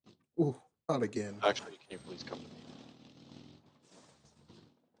 Ooh, not again. Actually, can you please come to me?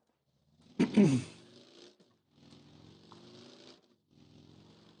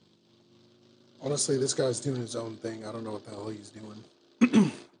 Honestly, this guy's doing his own thing. I don't know what the hell he's doing.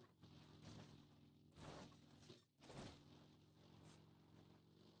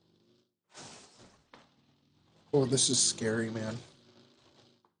 Oh, this is scary, man.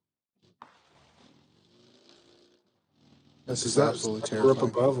 This is that absolutely sniper up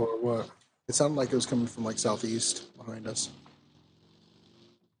terrifying. above or what? It sounded like it was coming from like southeast behind us.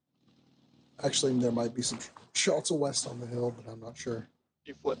 Actually, there might be some shots of west on the hill, but I'm not sure.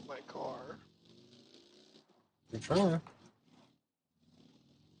 You flipped my car. I'm trying.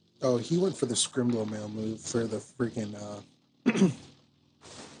 Oh, he went for the Scrimblo mail move for the freaking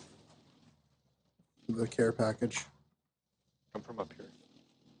the care package. Come from up here.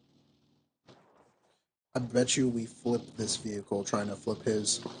 I bet you we flipped this vehicle trying to flip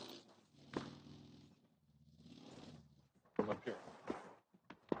his. From up here.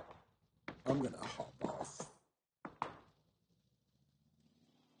 I'm gonna hop off.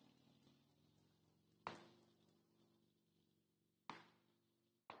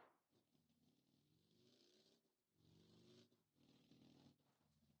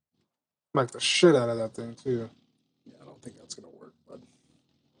 Smack the shit out of that thing too. Yeah, I don't think that's gonna work, bud.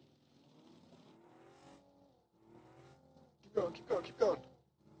 Keep going.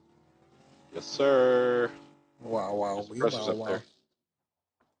 Yes, sir. Wow, There's suppressors up there.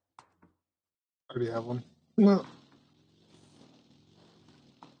 I already have one. No.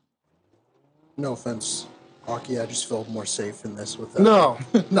 No offense, Aki, I just feel more safe in this with No.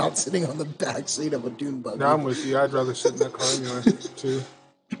 not sitting on the back seat of a dune buggy. No, I'm with you. I'd rather sit in that car anyway, too.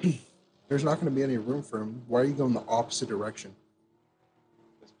 There's not going to be any room for him. Why are you going the opposite direction?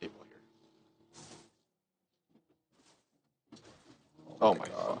 There's people here. Oh my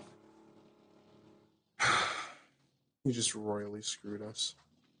God. fuck. You just royally screwed us.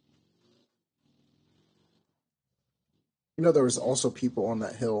 You know, there was also people on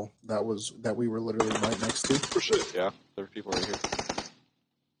that hill that we were literally right next to. Oh shit. Yeah, there are people right here.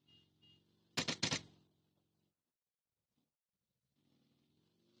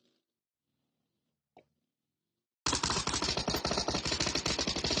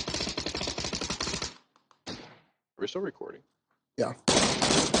 Are we still recording? Yeah.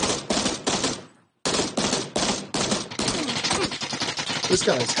 This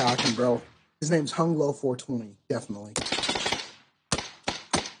guy's hacking, bro. His name's Hunglo420, definitely.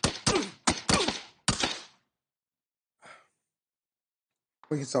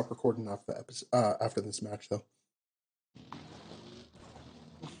 We can stop recording after this match, though.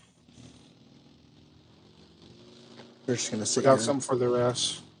 They're just gonna sit Got here. something for their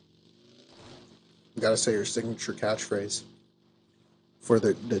ass. You gotta say your signature catchphrase for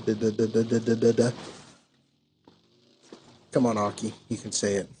the. Come on, Aki. You can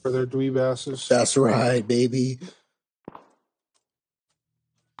say it. For their dweeb asses. That's right, baby.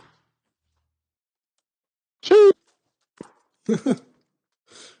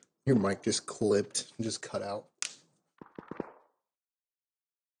 Your mic just clipped, just cut out.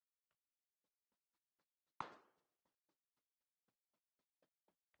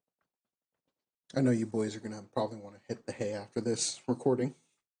 I know you boys are gonna probably want to hit the hay after this recording.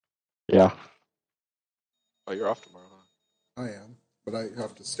 Yeah. Oh, you're off tomorrow, huh? I am, but I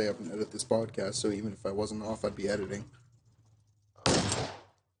have to stay up and edit this podcast. So even if I wasn't off, I'd be editing.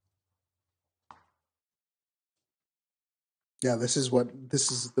 Yeah, this is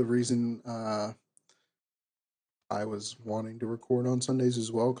the reason I was wanting to record on Sundays as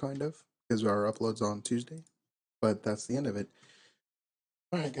well, kind of, because our upload's on Tuesday. But that's the end of it.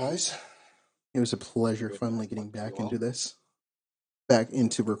 All right, guys. It was a pleasure Good finally talk getting to you back all. into this. Back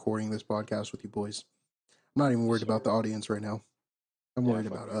into recording this podcast with you boys. I'm not even worried about the sir. audience right now. I'm Yeah, worried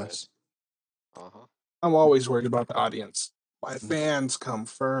fuck about you us. Uh-huh. I'm always worried about the audience. My fans come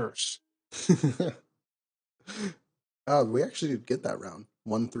first. Oh, we actually did get that round.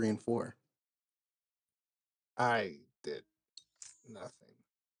 1, 3, and 4. I did nothing.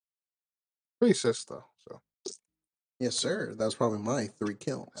 Pretty sis though, so Yes, sir. That was probably my 3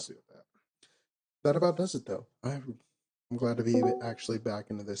 kills. happy with that. That about does it, though. I'm glad to be actually back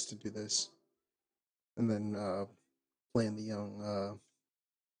into this to do this. And then playing the young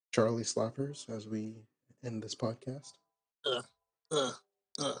Charlie Slappers as we end this podcast. Have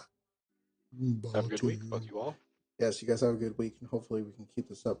a good week, both you all. Yes, you guys have a good week, and hopefully we can keep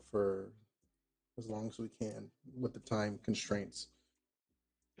this up for as long as we can with the time constraints.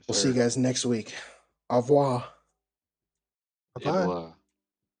 Yes, We'll see you sir. guys next week. Au revoir. Bye-bye.